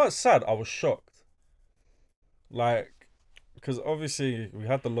 I wasn't sad. I was shocked. Like, because obviously we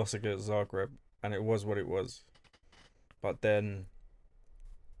had the loss against Zagreb, and it was what it was. But then,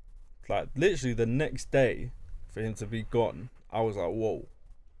 like, literally the next day, for him to be gone, I was like, whoa.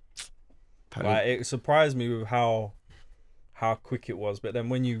 Like, it surprised me with how quick it was. But then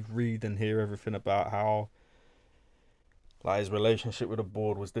when you read and hear everything about how, like, his relationship with the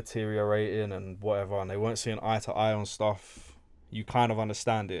board was deteriorating and whatever, and they weren't seeing eye to eye on stuff, you kind of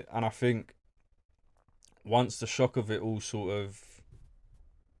understand it. And I think once the shock of it all sort of,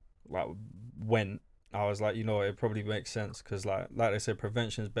 like, went, I was like, you know, it probably makes sense, because like they said,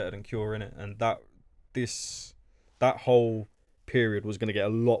 prevention is better than cure, innit? And that whole period was going to get a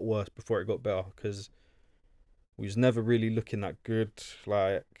lot worse before it got better, because we was never really looking that good.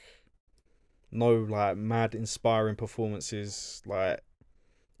 Like, no, like, mad inspiring performances. Like,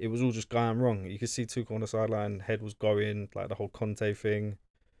 it was all just going wrong. You could see Tuchel on the sideline, head was going, like the whole Conte thing,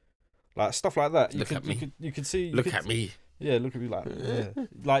 like stuff like that. Look at me. You could see. Look at me. Yeah, look at me, like, yeah.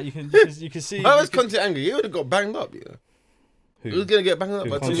 Like you can see. Why was Conte angry? He would have got banged up, yeah. He was gonna get banged up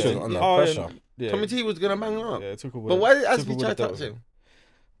by Conte? Tuchel. Under Oh, pressure. Yeah. Tommy T was gonna bang him up. Yeah, Tuchel But why did Tuchel Ashley try to touch him?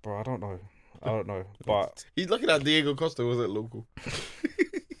 Bro, I don't know. But He's lucky that Diego Costa wasn't local.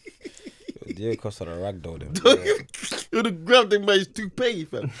 Diego Costa ragdolled him. He would have grabbed him by his toupee,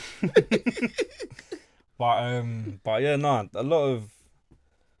 fam. but yeah, nah, a lot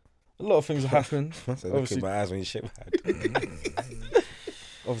of things have happened. Look in Obviously, my eyes when you shake my head.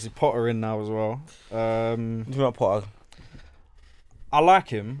 obviously Potter in now as well. What do you think about Potter? I like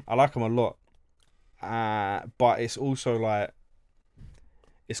him a lot. But it's also like,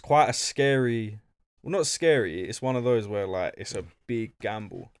 it's quite a scary. Well, not scary. It's one of those where, like, it's a big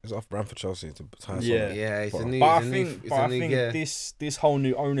gamble. It's off brand for Chelsea to tie us Yeah. on. Yeah, it's a But new. But I it's a think, new, but I it's a new think gear. this whole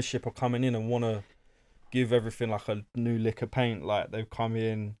new ownership are coming in and want to give everything like a new lick of paint. Like, they've come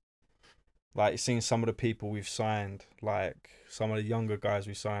in, like, seeing some of the people we've signed, like some of the younger guys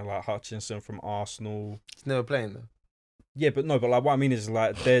we signed, like Hutchinson from Arsenal. He's never playing though. Yeah, but like, what I mean is,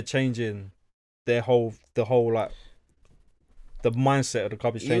 like, they're changing the whole like, the mindset of the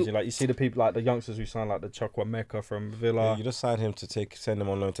club is changing. Like, you see the people, like the youngsters who signed, like the Chukwuemeka from Villa. Yeah, you just signed him to send him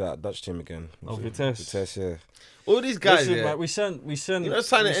on loan to that Dutch team again. Oh, Vitesse. Vitesse, yeah. All these guys, Listen, yeah. like, we sent. You're not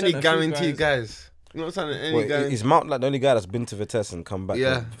signing we any sent a few guaranteed guys. You're not signing any Wait, guaranteed. is Mount like the only guy that's been to Vitesse and come back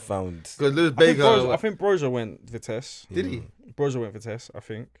Yeah. and found? Because Lewis I think Baker. Broja went Vitesse. Did he? Broja went Vitesse, I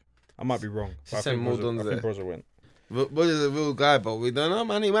think. I might be wrong. But I Sent think Moldon's Broja, I think there. Broja went. Broja's a real guy, but we don't know,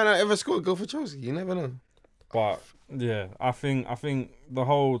 man. He might not ever score a goal for Chelsea. You never know. But yeah, I think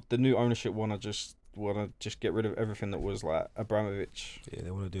the new ownership wanna just get rid of everything that was like Abramovich, Yeah,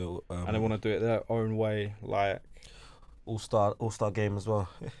 they want to do it. and they want to do it their own way. Like, all-star game as well.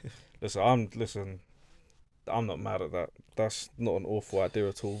 listen, I'm not mad at that. That's not an awful idea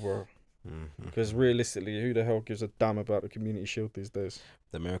at all, bro. Because realistically, who the hell gives a damn about the Community Shield these days?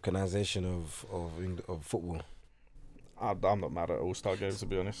 The Americanization of football. I'm not mad at All-Star games, to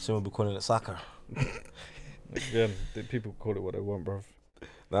be honest. Someone will be calling it soccer. Again, people call it what they want, bro.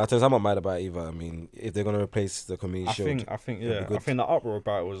 No, I tell you, I'm not mad about it either. I mean, if they're gonna replace the Community Shield, I think that'd be good. the uproar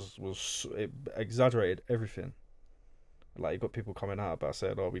about it was it exaggerated everything. Like, you got people coming out about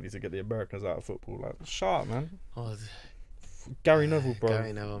saying, "Oh, we need to get the Americans out of football." Like, shut up, man. Oh, Gary Neville, bro.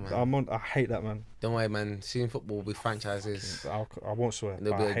 Gary Neville, man. I hate that, man. Don't worry, man. Soon football will be franchises. I won't swear.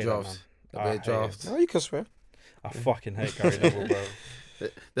 There'll but be I a hate draft. that, man. There'll be a I hate draft. no, you can swear. it. I fucking hate Gary Neville, bro.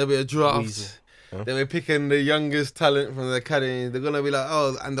 There'll be a draft. Weasel. Huh? They'll be picking the youngest talent from the academy. They're gonna be like,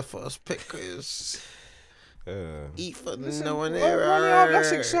 oh, and the first pick is Ethan. No one Run it up,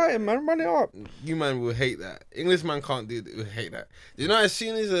 that's exciting, man. Run it up. You man will hate that. English man can't do it. Will hate that. You know, as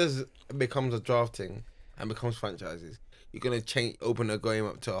soon as it becomes a drafting and becomes franchises, you're gonna open the game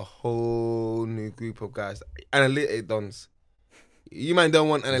up to a whole new group of guys. Analytic dons. You man don't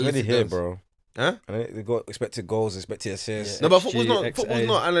want It's analytic already here, dons. bro. Huh? And they got expected goals, expected assists. No, but XG, football's XA.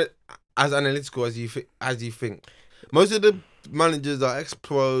 not as analytical as you think. Most of the managers are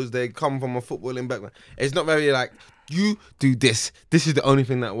ex-pros. They come from a footballing background. It's not very like You do this. This is the only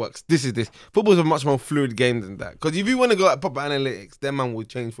thing that works. This is this. Football's a much more fluid game than that. Because if you want to go at proper analytics, that man will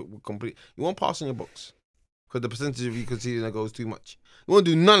change football completely. You won't pass in your box because the percentage of you conceding a goal is too much. You won't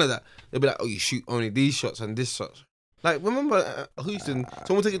do none of that. They'll be like, oh, you shoot only these shots and this shots. Like, remember Houston,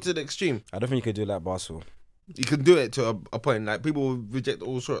 someone took it to the extreme. I don't think you could do it like Barcelona. You can do it to a point. Like, people will reject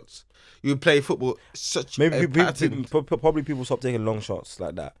all shots. You would play football such a pattern. Probably people stop taking long shots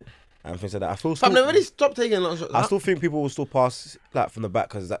like that and things like that. I feel I've never really stopped taking long shots. I still think people will still pass like from the back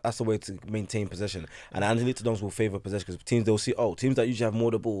because that's the way to maintain possession. And analytic dons will favour possession because teams, they'll see, teams that usually have more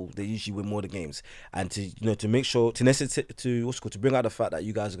the ball, they usually win more the games. And to make sure to bring out the fact that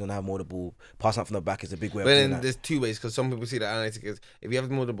you guys are gonna have more the ball, passing out from the back is a big way. But then there's two ways because some people see that analytic is if you have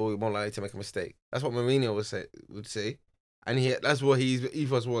more the ball, you're more likely to make a mistake. That's what Mourinho would say, and that's what his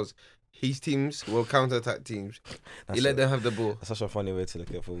ethos was. His teams will counter-attack teams. You let them have the ball. That's such a funny way to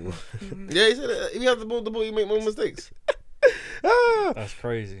look at football. Yeah, he said if you have the ball, you make more mistakes. That's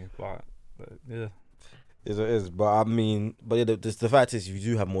crazy, but yeah. It is, but I mean, the fact is, if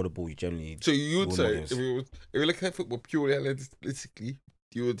you do have more the ball, you generally. So you would say, if you look at football purely analytically,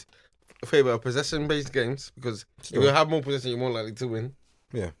 you would favour possession-based games because if you have more possession, you're more likely to win.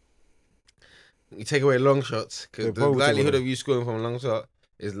 Yeah. You take away long shots because the likelihood of you scoring from a long shot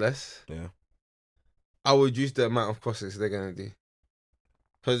is less. Yeah. I would reduce the amount of crosses they're going to do.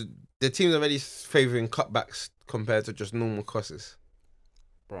 Because the team's already favouring cutbacks compared to just normal crosses.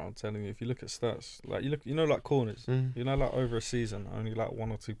 Bro, I'm telling you, if you look at stats, like like corners, like over a season, only like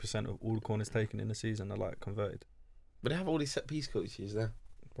 1 or 2% of all the corners taken in the season are like converted. But they have all these set piece coaches there.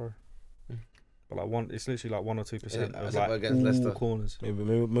 Bro. But like it's literally like 1 or 2% of like against all Leicester. Corners. Maybe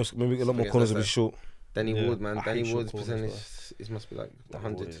a lot more corners will be short. Danny Ward, man. Danny Ward's percentage must be like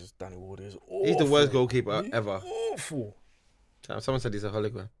 100. Danny Ward is awful. He's the worst goalkeeper ever. Awful. Someone said he's a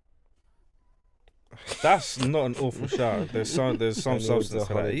hologram. That's not an awful shout. There's some substance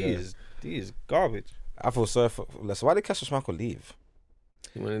to that. He is garbage. I feel sorry for Leicester. Why did Cassius Schmeichel leave?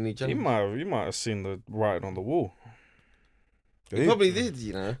 He might have seen the writing on the wall. He probably did,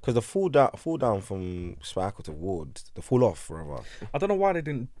 you know. Because the fall down from Schmeichel to Ward, the fall off, rather. I don't know why they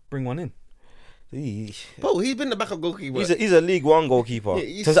didn't bring one in. Bro, he's been the backup goalkeeper. He's a League One goalkeeper.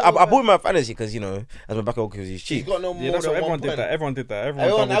 Yeah, I bought him my fantasy because, as my backup goalkeeper, he's cheap. He's got no more that's than what everyone 1 did point. Everyone did that.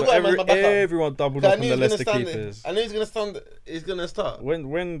 Everyone doubled up on the Leicester keepers. I knew he's going to start.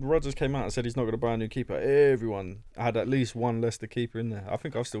 When Rodgers came out and said he's not going to buy a new keeper, everyone had at least one Leicester keeper in there. I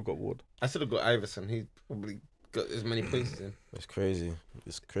think I've still got Ward. I still have got Iverson. He probably got as many points as him. It's crazy.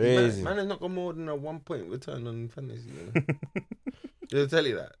 Man has not got more than a 1 point return on fantasy. They'll tell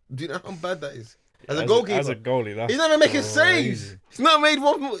you that. Do you know how bad that is? As a goalkeeper, as a goalie, that's he's never making saves. He's not made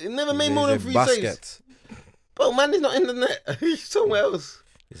one. He never made more than 3 saves. But man, he's not in the net. He's somewhere else.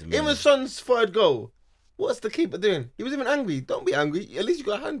 Even Son's 3rd goal. What's the keeper doing? He was even angry. Don't be angry. At least you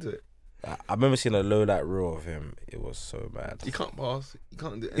got a hand to it. I remember seeing a low light row of him. It was so bad. He can't pass. He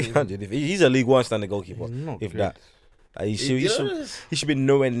can't do anything. He can't do anything. He's a League One standing goalkeeper. If good. That. He should be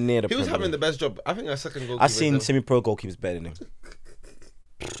nowhere near the. He was having the best job. I think our second goalkeeper. I've seen semi-pro goalkeepers better than him.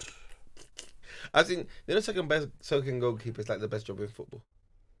 I think second best second goalkeeper is like the best job in football.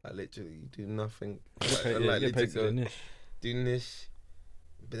 Like literally, you do nothing. Do niche.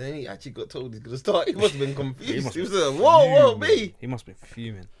 But then he actually got told he's gonna start. He must have been confused. He was like, "Whoa, me!" He must be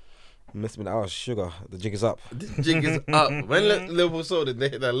fuming. Must have been sugar. The jig is up. The jig is up. When Liverpool saw it, they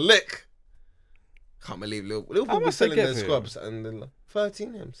hit a lick. Can't believe Liverpool. Liverpool be selling their scrubs and then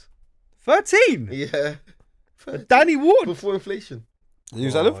 13 M's. 13? Yeah. 13. Danny Ward before inflation. He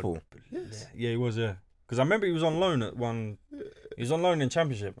was at Liverpool. Yes. Yeah, he was. Yeah, because I remember he was on loan at one. He was on loan in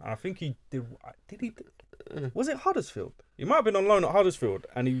Championship, and I think he did. Did he? Was it Huddersfield? He might have been on loan at Huddersfield,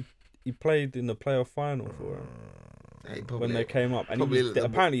 and he played in the playoff final for him when they came up, and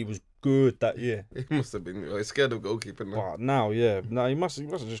apparently he was good that year. He must have been scared of goalkeeping now. But now, he must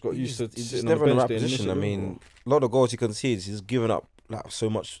have just got used to. He's never in the right position. I mean, a lot of goals he concedes, he's given up like so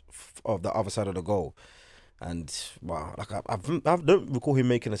much of the other side of the goal. And wow, like I don't recall him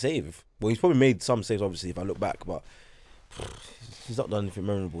making a save. Well, he's probably made some saves, obviously, if I look back, but he's not done anything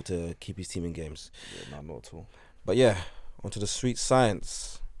memorable to keep his team in games. Yeah, no, not at all. But yeah, onto the sweet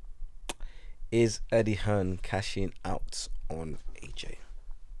science. Is Eddie Hearn cashing out on AJ?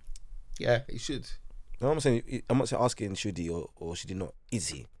 Yeah, he should. No, I'm not saying asking should he or should he not. Is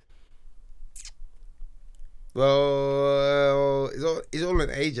he? Well, it's all on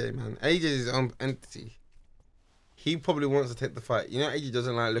AJ, man. AJ is his own entity. He probably wants to take the fight. You know, AJ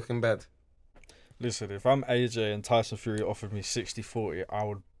doesn't like looking bad. Listen, if I'm AJ and Tyson Fury offered me 60-40, I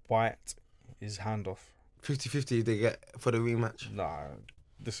would bite his hand off. 50-50 they get for the rematch. Nah,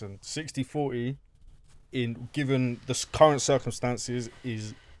 listen, 60-40 given the current circumstances,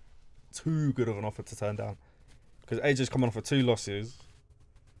 is too good of an offer to turn down. Because AJ's coming off for 2 losses,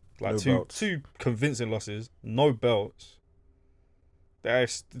 like two convincing losses, no belts.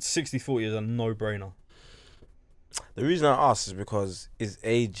 60-40 is a no-brainer. The reason I ask is because is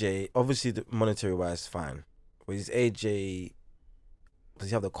AJ, obviously the monetary wise fine, but is AJ, does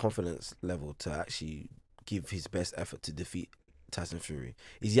he have the confidence level to actually give his best effort to defeat Tyson Fury?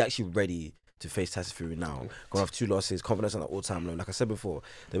 Is he actually ready to face Tyson Fury now? Going off 2 losses, confidence on the all-time low. Like I said before,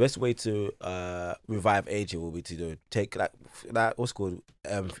 the best way to revive AJ will be to take that what's called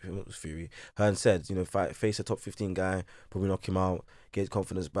Fury. Hearn said, face a top 15 guy, probably knock him out, get his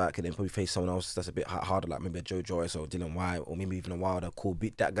confidence back, and then probably face someone else that's a bit harder, like maybe a Joe Joyce or Dylan White, or maybe even a Wilder. Cool,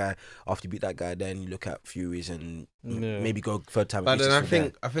 beat that guy. After you beat that guy, then you look at Furies and maybe go third time. But then I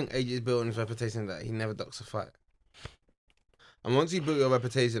think AJ's built on his reputation that he never ducks a fight. And once you build your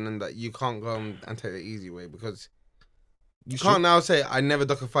reputation and that you can't go and take the easy way, because you can't now say I never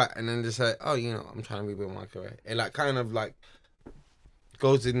duck a fight and then just say, oh, I'm trying to rebuild my career. It kind of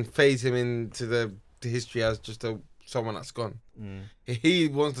goes and fades him into the history as just someone that's gone. He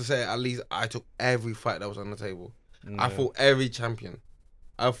wants to say, at least I took every fight that was on the table. I fought every champion.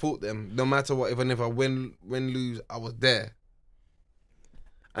 I fought them no matter what. Even if I win, lose, I was there.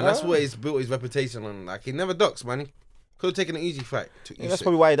 And that's where he's built his reputation on. He never ducks, man. Could have taken an easy fight. That's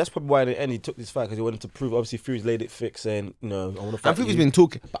probably why. In the end he took this fight, because he wanted to prove. Obviously, Fury's laid it fixed, saying, I want to fight. And Fury's been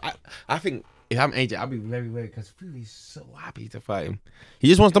talking, but I think if I'm AJ, I'll be very worried because Fury's so happy to fight him. He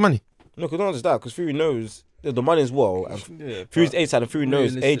just wants the money. No, because not just that, because Fury knows the money as well. And Fury's A-side, and Fury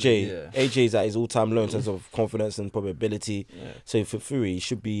knows AJ's at his all-time low in terms of confidence and probability. Yeah. So for Fury, he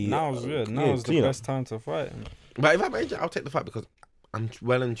should be now's the best time to fight him. But if I'm AJ, I'll take the fight because I'm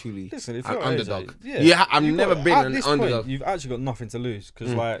well and truly an underdog. AJ, I've never been an underdog. Point, you've actually got nothing to lose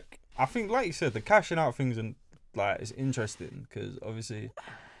because, I think, like you said, the cashing out things and it's interesting because obviously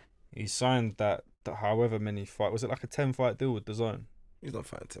he signed that however many fight, was it like a 10-fight deal with DAZN? He's not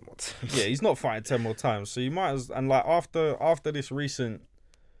fighting 10 more times. Yeah, he's not fighting 10 more times. So you might after this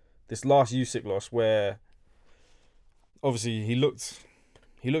last Usyk loss, where obviously he looked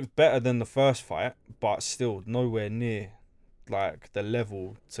better than the first fight, but still nowhere near the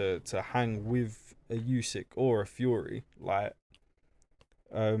level to hang with a Usyk or a Fury. I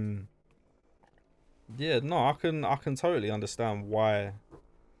can totally understand why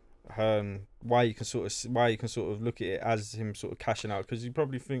you can sort of look at it as him sort of cashing out, because you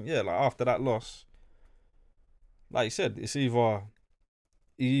probably think after that loss, like you said, it's he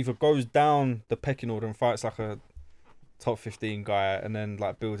either goes down the pecking order and fights like a top 15 guy, and then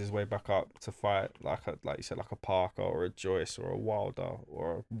builds his way back up to fight like you said, like a Parker or a Joyce or a Wilder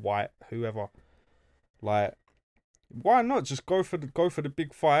or a White, whoever. Why not just go for the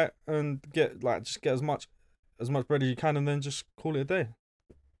big fight and get as much bread as you can, and then just call it a day?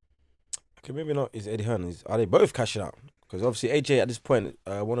 Okay, maybe not. Is Eddie Hearn? Are they both cashing out? Because obviously AJ at this point,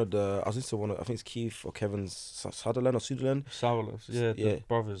 I think it's Keith or Kevin Sutherland or Sutherland. The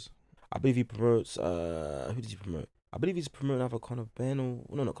brothers. I believe he promotes. Who does he promote? I believe he's promoting either Conor Ben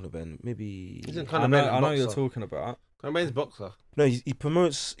or not Conor Ben. Maybe. I know you're talking about. Conor Ben's boxer. No, he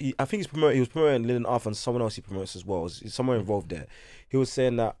promotes. I think he was promoting Lyndon Arthur and someone else he promotes as well. He's somewhere involved there. He was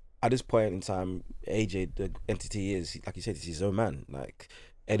saying that at this point in time, AJ, the entity is, like you said, he's his own man.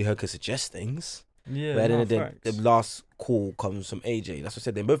 Eddie Hearn could suggest things. Yeah, but then the last call comes from AJ. That's what I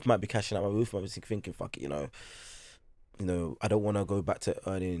said. They both might be cashing out. They both might be thinking, fuck it, I don't want to go back to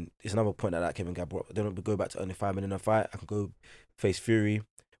earning. It's another point that Kevin Gab brought. I don't want to go back to earning $5 million a fight. I can go face Fury,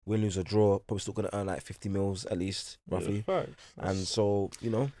 win, lose or draw. Probably still gonna earn 50 mils at least, roughly. Yeah, and so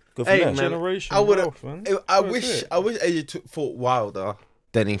go from hey, there. Man, generation. I wish AJ fought Wilder,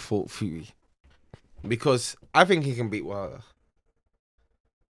 then he fought Fury, because I think he can beat Wilder.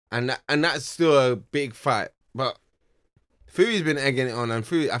 And that's still a big fight. But Fury's been egging it on, and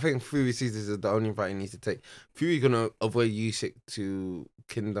I think Fury sees this as the only fight he needs to take. Fury's going to avoid Usyk to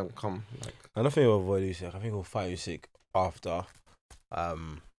Kingdom Come. I don't think he'll avoid Usyk. I think he'll fight Usyk after.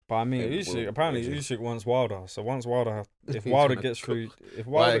 But I mean, Usyk wants Wilder. So once Wilder, if Wilder gets through, if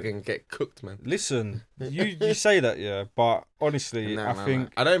Wilder can get cooked, man. Listen, you say that, yeah, but honestly, I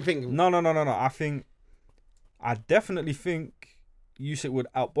don't think. No. I definitely think Usyk would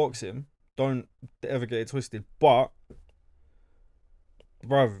outbox him. Don't ever get it twisted. But,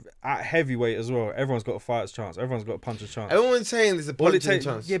 bruv, at heavyweight as well, everyone's got a fighter's chance. Everyone's got a puncher's chance. Everyone's saying there's a puncher's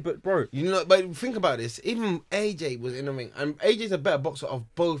chance. Yeah, but bro, but think about this. Even AJ was in the ring, and AJ's a better boxer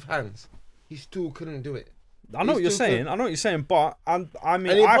of both hands. He still couldn't do it. I know what you're saying. But I mean,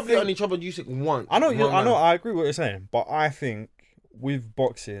 and he probably only troubled Usyk once. I agree with what you're saying, but I think with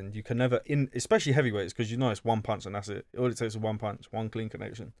boxing, you can never especially heavyweights, because it's one punch and that's it. All it takes is one punch, one clean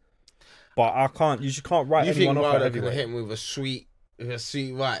connection. But you just can't write anyone off at heavyweight. You think Wilder can hit him with a sweet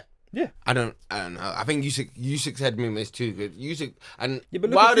right? Yeah. I don't know. I think Usyk's head movement is too good. Usyk and but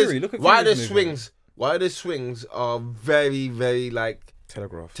look at Fury. Wilder's swings are very, very like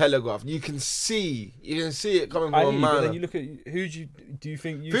telegraphed. You can see it coming from a man. But then you look at who do you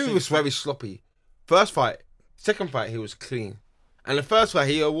think Fury was very sloppy. First fight, second fight he was clean, and the first fight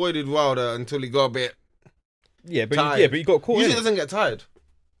he avoided Wilder until he got a bit. But he got caught. Usyk doesn't get tired.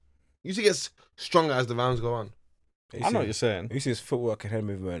 Usyk gets stronger as the rounds go on. I know what you're saying. Usyk's footwork and head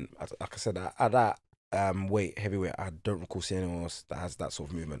movement, like I said, at that heavyweight, I don't recall seeing anyone else that has that sort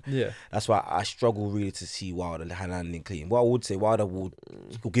of movement. Yeah, that's why I struggle really to see Wilder landing clean. What I would say, Wilder will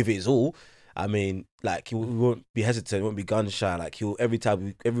give it his all. I mean, like he won't be hesitant, he won't be gun shy. Like every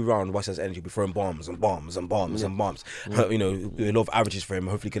round, West has energy, he'll be throwing bombs and bombs and bombs and bombs. Yeah. You know, a lot of averages for him.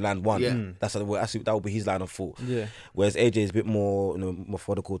 Hopefully, he can land one. Yeah. That will be his line of thought. Yeah. Whereas AJ is a bit more,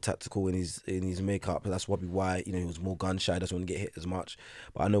 methodical, tactical in his makeup. That's probably why he was more gun shy. Doesn't want to get hit as much.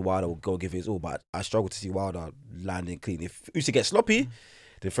 But I know Wilder will go give it his all. But I struggle to see Wilder landing clean. If Usyk gets sloppy,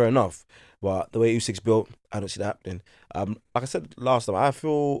 then fair enough. But the way Usyk's built, I don't see that happening. Like I said last time, I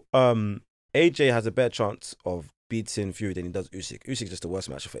feel AJ has a better chance of beating Fury than he does Usyk. Usyk's just the worst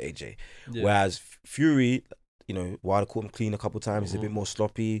matchup for AJ. Yeah. Whereas Fury, Wilder caught him clean a couple of times. He's a bit more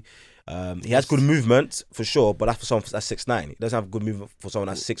sloppy. He has good movement for sure, but that's for someone that's 6'9". He doesn't have good movement for someone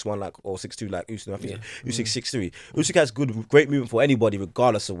that's 6'1" or 6'2" like Usyk. I think Usyk's 6'3". Usyk has great movement for anybody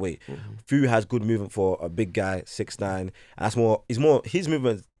regardless of weight. Fury has good movement for a big guy, 6'9", and that's his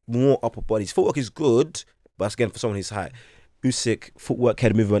movement more upper body. His footwork is good, but that's again for someone his height. Usyk footwork,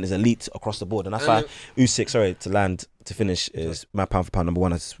 head movement is elite across the board, and that's why Usyk, to finish, is my pound for pound number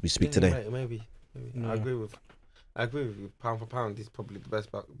one as we speak today. Maybe. I agree with you. Pound for pound, he's probably the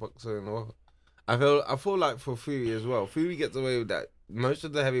best boxer in the world. I feel like for Fury as well. Fury gets away with that. Most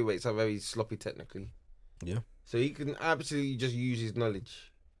of the heavyweights are very sloppy technically. Yeah. So he can absolutely just use his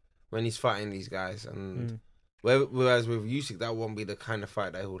knowledge when he's fighting these guys, and whereas with Usyk, that won't be the kind of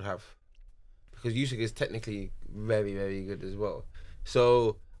fight that he would have. Because Usyk is technically very, very good as well.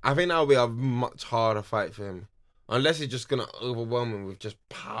 So I think that'll be a much harder fight for him. Unless he's just going to overwhelm him with just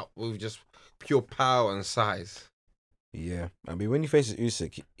pure power and size. Yeah. I mean, when he faces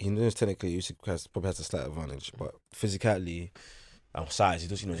Usyk, he knows technically Usyk probably has a slight advantage. But physically, size, he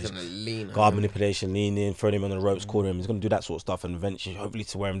does, just guard manipulation, lean in, throw him on the ropes, corner him. He's going to do that sort of stuff and eventually, hopefully,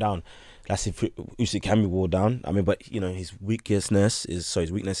 to wear him down. That's if Usyk can be wore down. I mean, but, his weakness is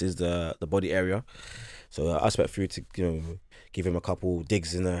the body area. So I expect Fury to, give him a couple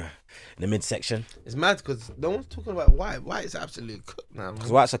digs in the midsection. It's mad because no one's talking about White. White is absolutely cooked now.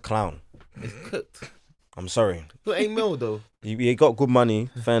 Because White's a clown. It's cooked. I'm sorry. But $8 million though. He got good money,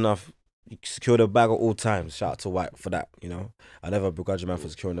 fair enough. He secured a bag at all times. Shout out to White for that, I never begrudge a man for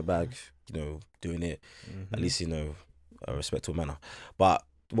securing the bag, doing it, at least, a respectful manner. But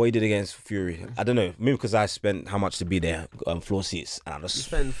what he did against Fury, I don't know, maybe because I spent how much to be there, floor seats. And I just... You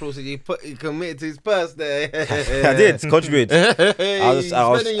spent floor seats, he committed to his purse there. I did, contribute. I was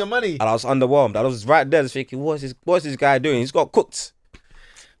spending your money. And I was underwhelmed. I was right there just thinking, what's this guy doing? He's got cooked.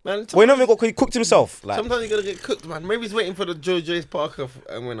 Man, he cooked himself. Like, sometimes you gotta get cooked, man. Maybe he's waiting for the Joe Jace Parker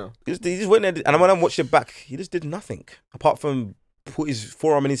winner. He just went there, and when I watched it back, he just did nothing apart from put his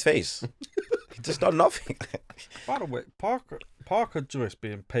forearm in his face. He just done nothing. By the way, Parker Joyce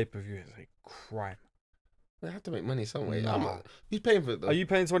being pay-per-view is a crime. They have to make money some way. Who's paying for it though? Are you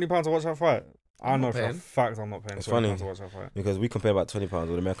paying £20 to watch that fight? I know for a fact I'm not paying £20 to watch that fight. Because we compare about £20, or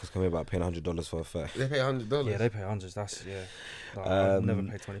the Americans compare about paying $100 for a fight. They pay $100? Yeah, they pay $100. That's, I've never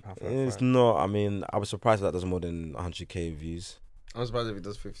paid £20 for that It's not, I mean, I was surprised that does more than 100k views. I'm surprised if it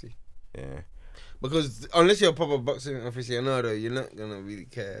does 50. Yeah. Because unless you're a proper boxing aficionado, you're not going to really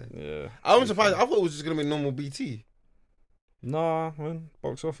care. Yeah. I'm surprised. I thought it was just going to be normal BT. Nah, man.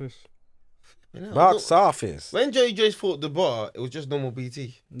 Box office. Box office. When Joey Jace fought the bar, it was just normal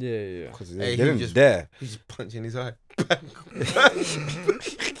BT. Yeah. Because they didn't dare. He's just punching his eye. The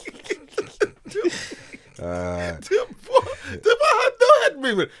bar had no head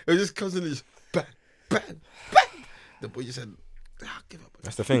movement. It was just constantly just bang, bang, bang. The boy just said, give up.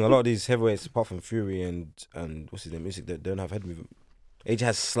 That's the thing. A lot of these heavyweights, apart from Fury and what's his name, Usyk, they don't have head movement. AJ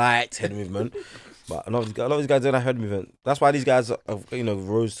has slight head movement, but a lot of these guys don't have head movement. That's why these guys,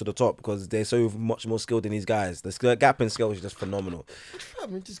 rose to the top, because they're so much more skilled than these guys. The gap in skill is just phenomenal. I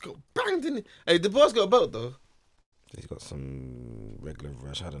mean, just got banged in it. Hey, the boss got a belt though. He's got some regular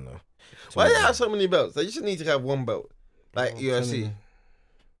rush. I don't know. Why do they have so many belts? They just need to have one belt, like UFC.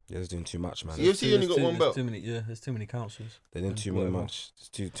 Yeah, it's doing too much, man. UFC only got one belt. There's too many councils. They're doing too much. It's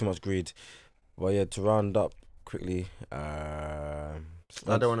too much greed. Well, yeah, to round up quickly. I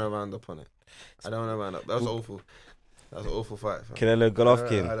don't want to round up on it. That was awful. That was an awful fight. Fam. Canelo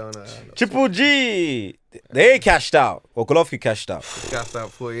Golovkin. I don't know. Triple G. They cashed out. Or Golovkin cashed out. Cashed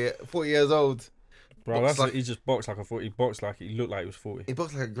out 40 years old. Bro, he just boxed like a 40. He boxed like he looked like he was 40. He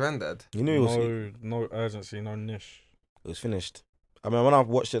boxed like a granddad. You knew it was no urgency, no niche. It was finished. I mean, when I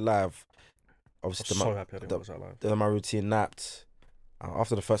watched it live, obviously I'm so happy I didn't watch that live. Then my routine napped.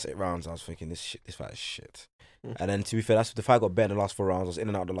 After the first 8 rounds, I was thinking this fight is shit. And then to be fair, the fight got better in the last 4 rounds. I was in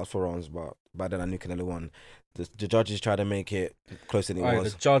and out of the last 4 rounds, but by then I knew Canelo won. The judges tried to make it closer than it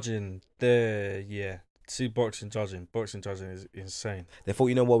was. The judging there, yeah. See, boxing judging is insane. They thought,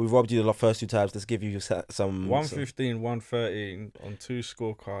 you know what, we robbed you the first 2 times. Let's give you some 115, 113 on 2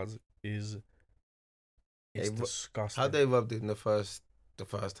 scorecards is disgusting. How they robbed it in the first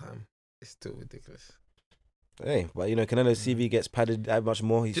time? It's still ridiculous. Hey, but you know, Canelo's CV gets padded that much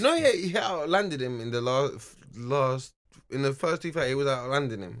more. Do you know he outlanded him in the last in the first 2 fights? He was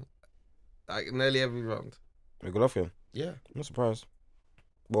outlanding him like nearly every round. Golovkin? Yeah, I'm not surprised.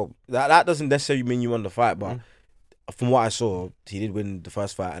 Well, that doesn't necessarily mean you won the fight, but from what I saw, he did win the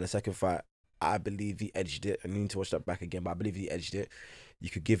first fight, and the second fight, I believe he edged it. I need to watch that back again, but I believe he edged it. You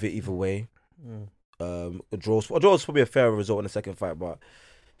could give it either way. A draw's probably a fairer result in the second fight, but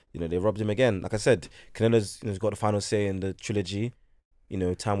you know, they robbed him again. Like I said, Canelo's got the final say in the trilogy. You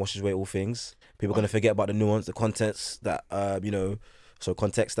know, time washes away all things. People are going to forget about the nuance, the context that,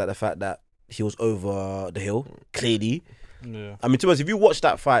 the fact that he was over the hill, clearly. Yeah. I mean, to us, if you watch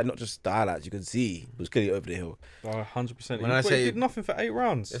that fight, not just the highlights, you can see he was clearly over the hill. 100%. He did nothing for 8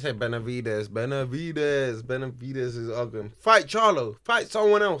 rounds. They say Benavidez is arguing. Fight Charlo. Fight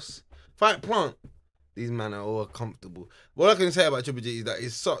someone else. Fight Plant. These men are all comfortable. What I can say about Triple G is that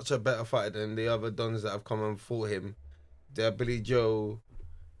he's such a better fighter than the other dons that have come and fought him. The Billy Joe.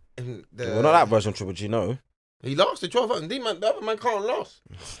 Well, not that version of Triple G, no. He lost the 12 rounds. The other man can't lose.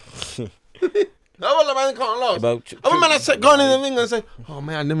 The other man can't lose. Other man has gone in the ring and say, "Oh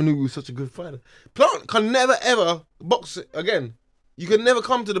man, I never knew he was such a good fighter." Plant can never ever box again. You can never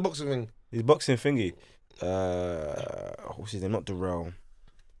come to the boxing ring. He's boxing thingy. What's his name? Not Darrell.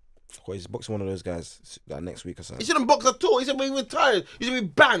 He's boxing one of those guys like next week or something. He shouldn't box at all. He should be retired. You should be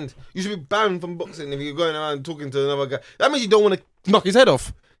banned. You should be banned from boxing if you're going around talking to another guy. That means you don't want to knock his head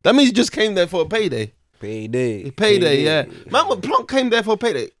off. That means you just came there for a payday. Payday, yeah. Man, when Plant came there for a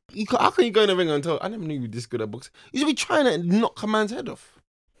payday, how can you go in the ring and tell, I never knew you were this good at boxing? You should be trying to knock a man's head off.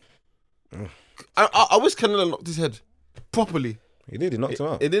 I wish Canelo knocked his head properly. He did. He knocked him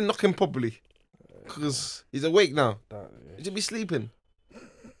out. It didn't knock him properly. Because he's awake now. He should be sleeping.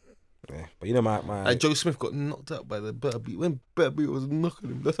 Yeah, but you know my like Joe Smith got knocked out by the Burby when Burby was knocking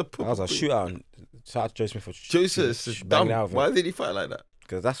him. That's a problem. That was a shootout. Shout out to Joe Smith for Joe Smith is dumb. Why did he fight like that?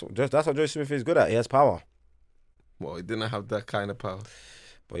 Because that's what Joe Smith is good at. He has power. Well, he didn't have that kind of power.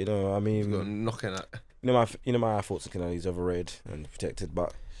 But you know, I mean, he's got knocking at. You know my thoughts on Canelo. He's overrated and protected,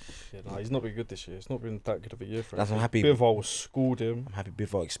 but he's not been good this year. It's not been that good of a year for him. I'm happy. Bivol schooled him. I'm happy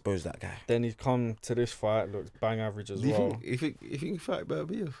Bivol exposed that guy. Then he's come to this fight, looks bang average as well. You think he fight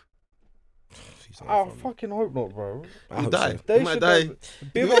Burby? I fucking hope not, bro. He'll die. So. He might die.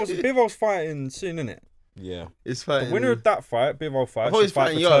 Bivol's fighting soon, innit? Yeah. It's fighting. The winner of that fight, Bivol fight, should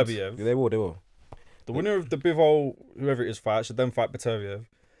fight Beterbiev. They will. The winner of the Bivol, whoever it is, fight should then fight Beterbiev.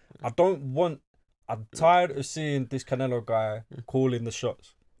 I'm tired of seeing this Canelo guy calling the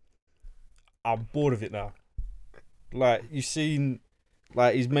shots. I'm bored of it now. Like, you've seen,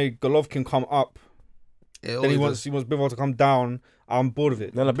 like, he's made Golovkin come up. Then he wants Bivol to come down. I'm bored of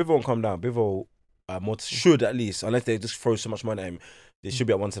it. No, Bivol won't come down. Bivol should at least, unless they just throw so much money at him, they should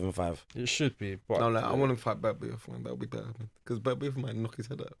be at 175. It should be, but no, I want him to fight Beterbiev. That would be better because Beterbiev might knock his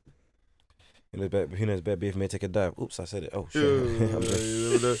head out. Who knows? Beterbiev may take a dive. Oops, I said it. Oh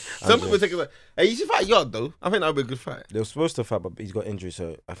shit. Some people take a dive. Hey, you should fight Yard though. I think that would be a good fight. They were supposed to fight, but he's got injury,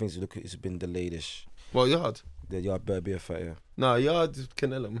 so I think it's been delayed-ish. Well, Yard. The Yard Beterbiev fight, yeah. No, Yard is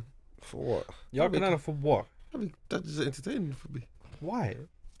Canelo. For what? Yard Canelo for what? That's just entertaining for me. Why?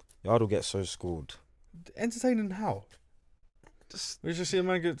 Yard will get so schooled. Entertaining how? We just see a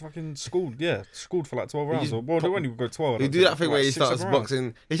man get fucking schooled. Yeah, schooled for like 12 rounds. Well, they won't even go 12. He do that thing where he starts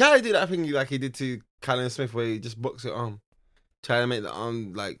boxing. He tried to do that thing like he did to Callum Smith, where he just boxed your arm, trying to make the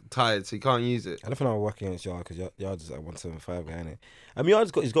arm like tired, so he can't use it. I don't think I'm working against Yard because Yard's like 175 guy, innit? I mean,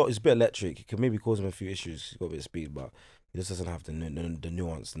 he's a bit electric. He can maybe cause him a few issues. He's got a bit of speed, but he just doesn't have the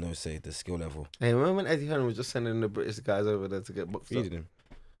nuance, the skill level. Hey, remember when Eddie Hearn was just sending the British guys over there to get boxed feeding him?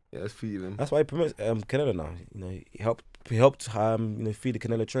 Yeah, let's feed him. That's why he promotes Canelo now. You know, he helped feed the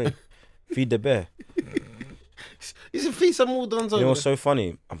Canelo trade, feed the bear. You should feed some more dons. You know what's so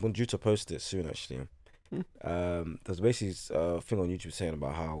funny? I'm due to post it soon actually. There's basically a thing on YouTube saying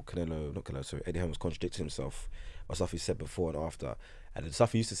about how Eddie Hearn was contradicting himself or stuff he said before and after. And the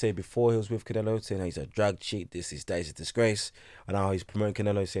stuff he used to say before he was with Canelo, saying he's a drug cheat, this is a disgrace. And now he's promoting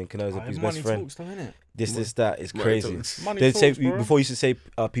Canelo, saying Canelo's his best friend. Talks, though, innit? This, that, it's crazy. Money talks, bro. Before he used to say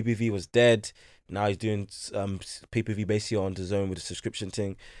PPV was dead. Now he's doing PPV basically on the zone with the subscription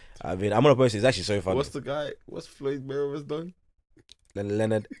thing. I mean, I'm gonna post it. It's actually so funny. What's the guy? What's Floyd Mayweather's done?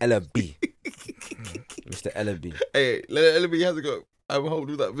 Leonard Ellaby. Mr. Ellaby. Hey, Leonard Ellaby hasn't got. I'm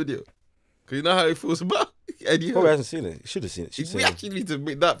holding that video. Cause you know how he feels about Eddie Hearn. Probably hasn't seen it. He should have seen it. We actually need to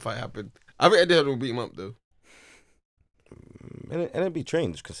make that fight happen. I think Eddie Hearn will beat him up though. Ellaby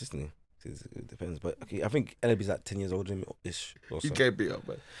trains consistently. It depends, but okay, I think Ellaby's like 10 years older than me ish. He can't beat up,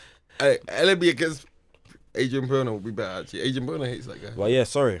 man. Hey, Ellaby against Adrian Broner will be better actually. Adrian Broner hates that guy. Well, yeah,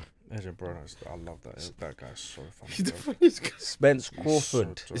 sorry. Adrian Broner, I love that. That guy's so funny. He's the funniest guy. Spence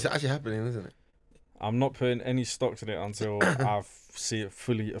Crawford. So It's actually happening, isn't it? I'm not putting any stocks in it until I see it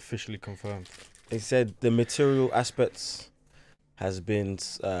fully officially confirmed. They said the material aspects has been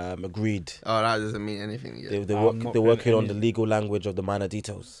agreed. Oh, that doesn't mean anything yet. They're working on the legal language of the minor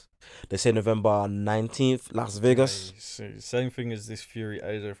details. They say November 19th, Las Vegas. Same thing as this Fury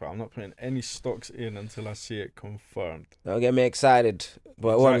AJ fight. I'm not putting any stocks in until I see it confirmed. Don't get me excited.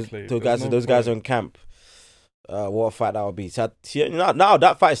 But Exactly. those guys are in camp. What a fight that would be. So, now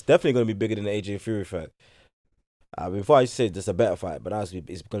that fight's definitely going to be bigger than the AJ Fury fight. Before I said it's a better fight, but now it's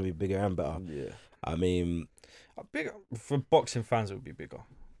going to be bigger and better. Yeah. I mean, bigger for boxing fans, it would be bigger.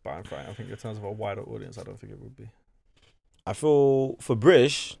 But I think in terms of a wider audience, I don't think it would be. I feel for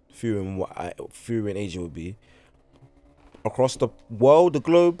British, Fury and AJ would be across the world, the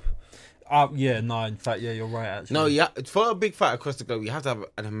globe. In fact, you're right. Actually, No, yeah, for a big fight across the globe, you have to have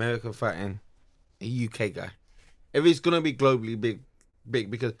an American fighting a UK guy. If it's gonna be globally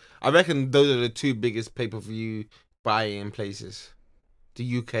big, because I reckon those are the two biggest pay-per-view buy-in places,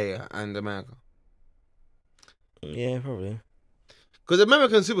 the UK and America. Yeah, probably. Because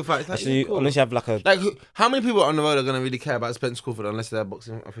American super fights, like, Actually, cool. unless you have like a how many people on the road are gonna really care about Spence Crawford unless they're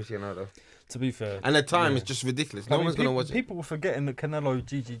boxing aficionado? to be fair, And the time is just ridiculous. No one's gonna watch it. People were forgetting that Canelo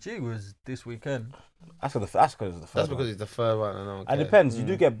GGG was this weekend. that's because it's the first. That's because it's the third one. And no one It cares. depends. You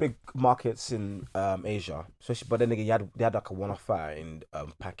do get big markets in Asia, especially. But then again, they had like a one-off fight in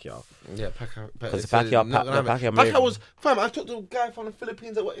Pacquiao. Yeah, Pacquiao. Because Pacquiao was fam. I talked to a guy from the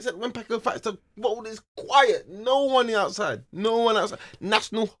Philippines at work. He said when Pacquiao fights, the world is quiet. No one outside.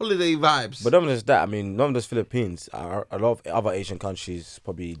 National holiday vibes. But not just that. I mean, not just Philippines. A lot of other Asian countries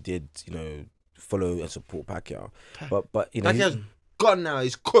probably did, follow and support Pacquiao. But Pacquiao's gone now.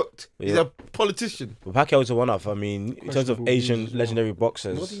 He's cooked. He's a politician. But Pacquiao is a one-off. I mean, in terms of Questionable Asian views as well. legendary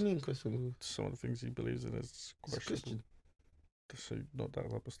boxers. What do you mean questionable? Some of the things he believes in is questionable. Christian. So not that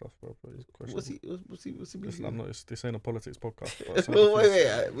type of stuff, bro. But it's questionable. What's he Listen, believing? I'm not. This ain't a politics podcast. But some of the Wait,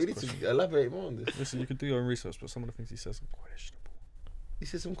 things- we need to elaborate more on this. Listen, you can do your own research, but some of the things he says are questionable. He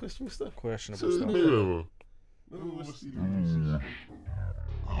said some questionable stuff. Questionable stuff.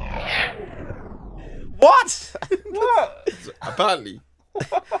 What? What? Apparently.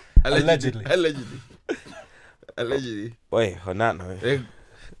 Allegedly. Allegedly. Wait, on that note.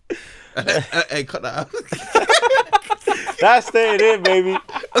 Hey, cut that out. That's staying in, baby.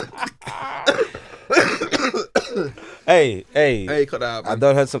 Hey. Hey, cut that out. I Man.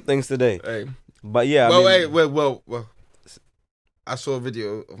 done heard some things today. Hey. But yeah, Well. I saw a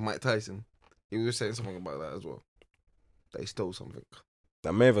video of Mike Tyson. He was saying something about that as well. That he stole something.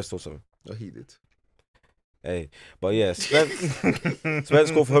 I may have stole something. No, he did. Hey, but yeah,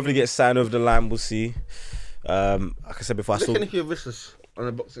 Spence Crawford hopefully gets signed over the line. We'll see. Like I said before, If you're vicious on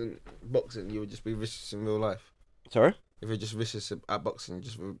a boxing, you would just be vicious in real life. Sorry. If you're just vicious at boxing, you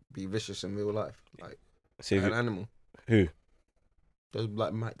just would be vicious in real life, like See an animal. who? Those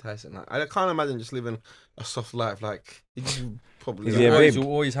like Mike Tyson. Like, I can't imagine just living a soft life. Like he just probably. Is he a like, babe? You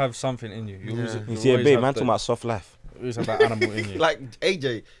always have something in you. You see a babe, man, talking about soft life. You always have that animal in you. like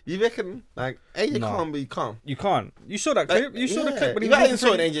AJ, you reckon like AJ No. can't be calm? You can't. You saw that Like, clip. You saw the clip when he you was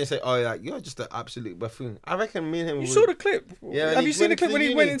insult walking AJ and say, "Oh, like you're just an absolute buffoon." I reckon me and him. You would, saw the clip. Yeah, Have he you seen the went clip into when the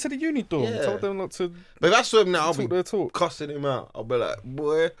he went uni. into the uni dorm? Yeah. Told them not to But if I saw him now, I'll talk be their talk. cussing him out. I'll be like,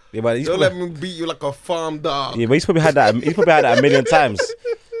 "Boy, Yeah, but don't let me beat you like a farm dog." Yeah, but he's probably had that. He's probably had that a million times.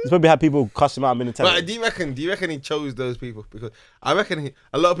 He's probably had people cuss him out a million times. But do you reckon he chose those people? Because I reckon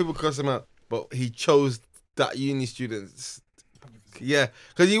a lot of people cuss him out, but he chose that uni students. Yeah,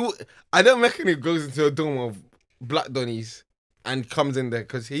 because I don't reckon he goes into a dorm of black donnies and comes in there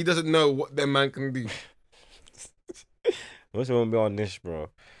because he doesn't know what their man can do. Most of them won't be on this, bro.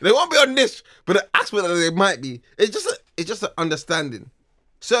 They won't be on this, but the aspect that they might be, it's just an understanding.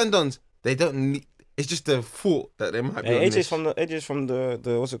 Certain dons, they don't need. It's just a thought that they might be. On AJ's from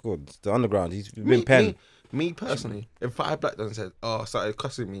the what's it called? The underground. He's been penned. Me personally, if 5 black dons said, started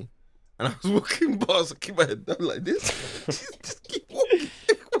cussing me, and I was walking past, I keep my head down like this, just keep walking.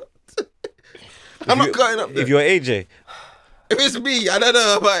 I'm not going up there. If you're AJ. If it's me, I don't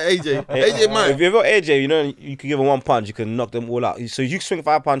know about AJ. AJ might. If you've got AJ, you know, you can give him one punch, you can knock them all out. So you swing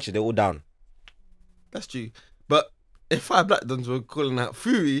 5 punches, they're all down. That's true. But if 5 black dons were calling out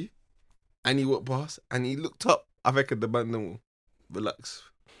Fury and he walked past and he looked up, I reckon the man will relax.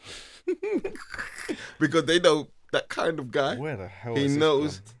 Because they know that kind of guy. Where the hell he is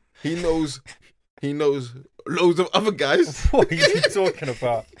knows. He knows loads of other guys. What are you talking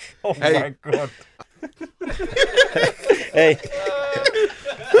about? Oh my God. Hey,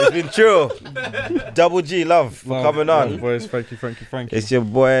 it's been true. Double G, love for coming on. Boys, thank you. It's your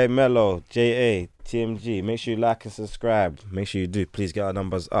boy Mello, JA, TMG. Make sure you like and subscribe. Make sure you do. Please get our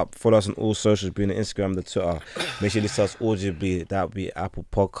numbers up. Follow us on all socials, be on the Instagram, the Twitter. Make sure you listen to us audibly. That would be Apple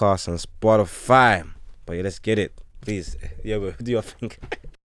Podcasts and Spotify. But yeah, let's get it. Please. Yeah, do your thing.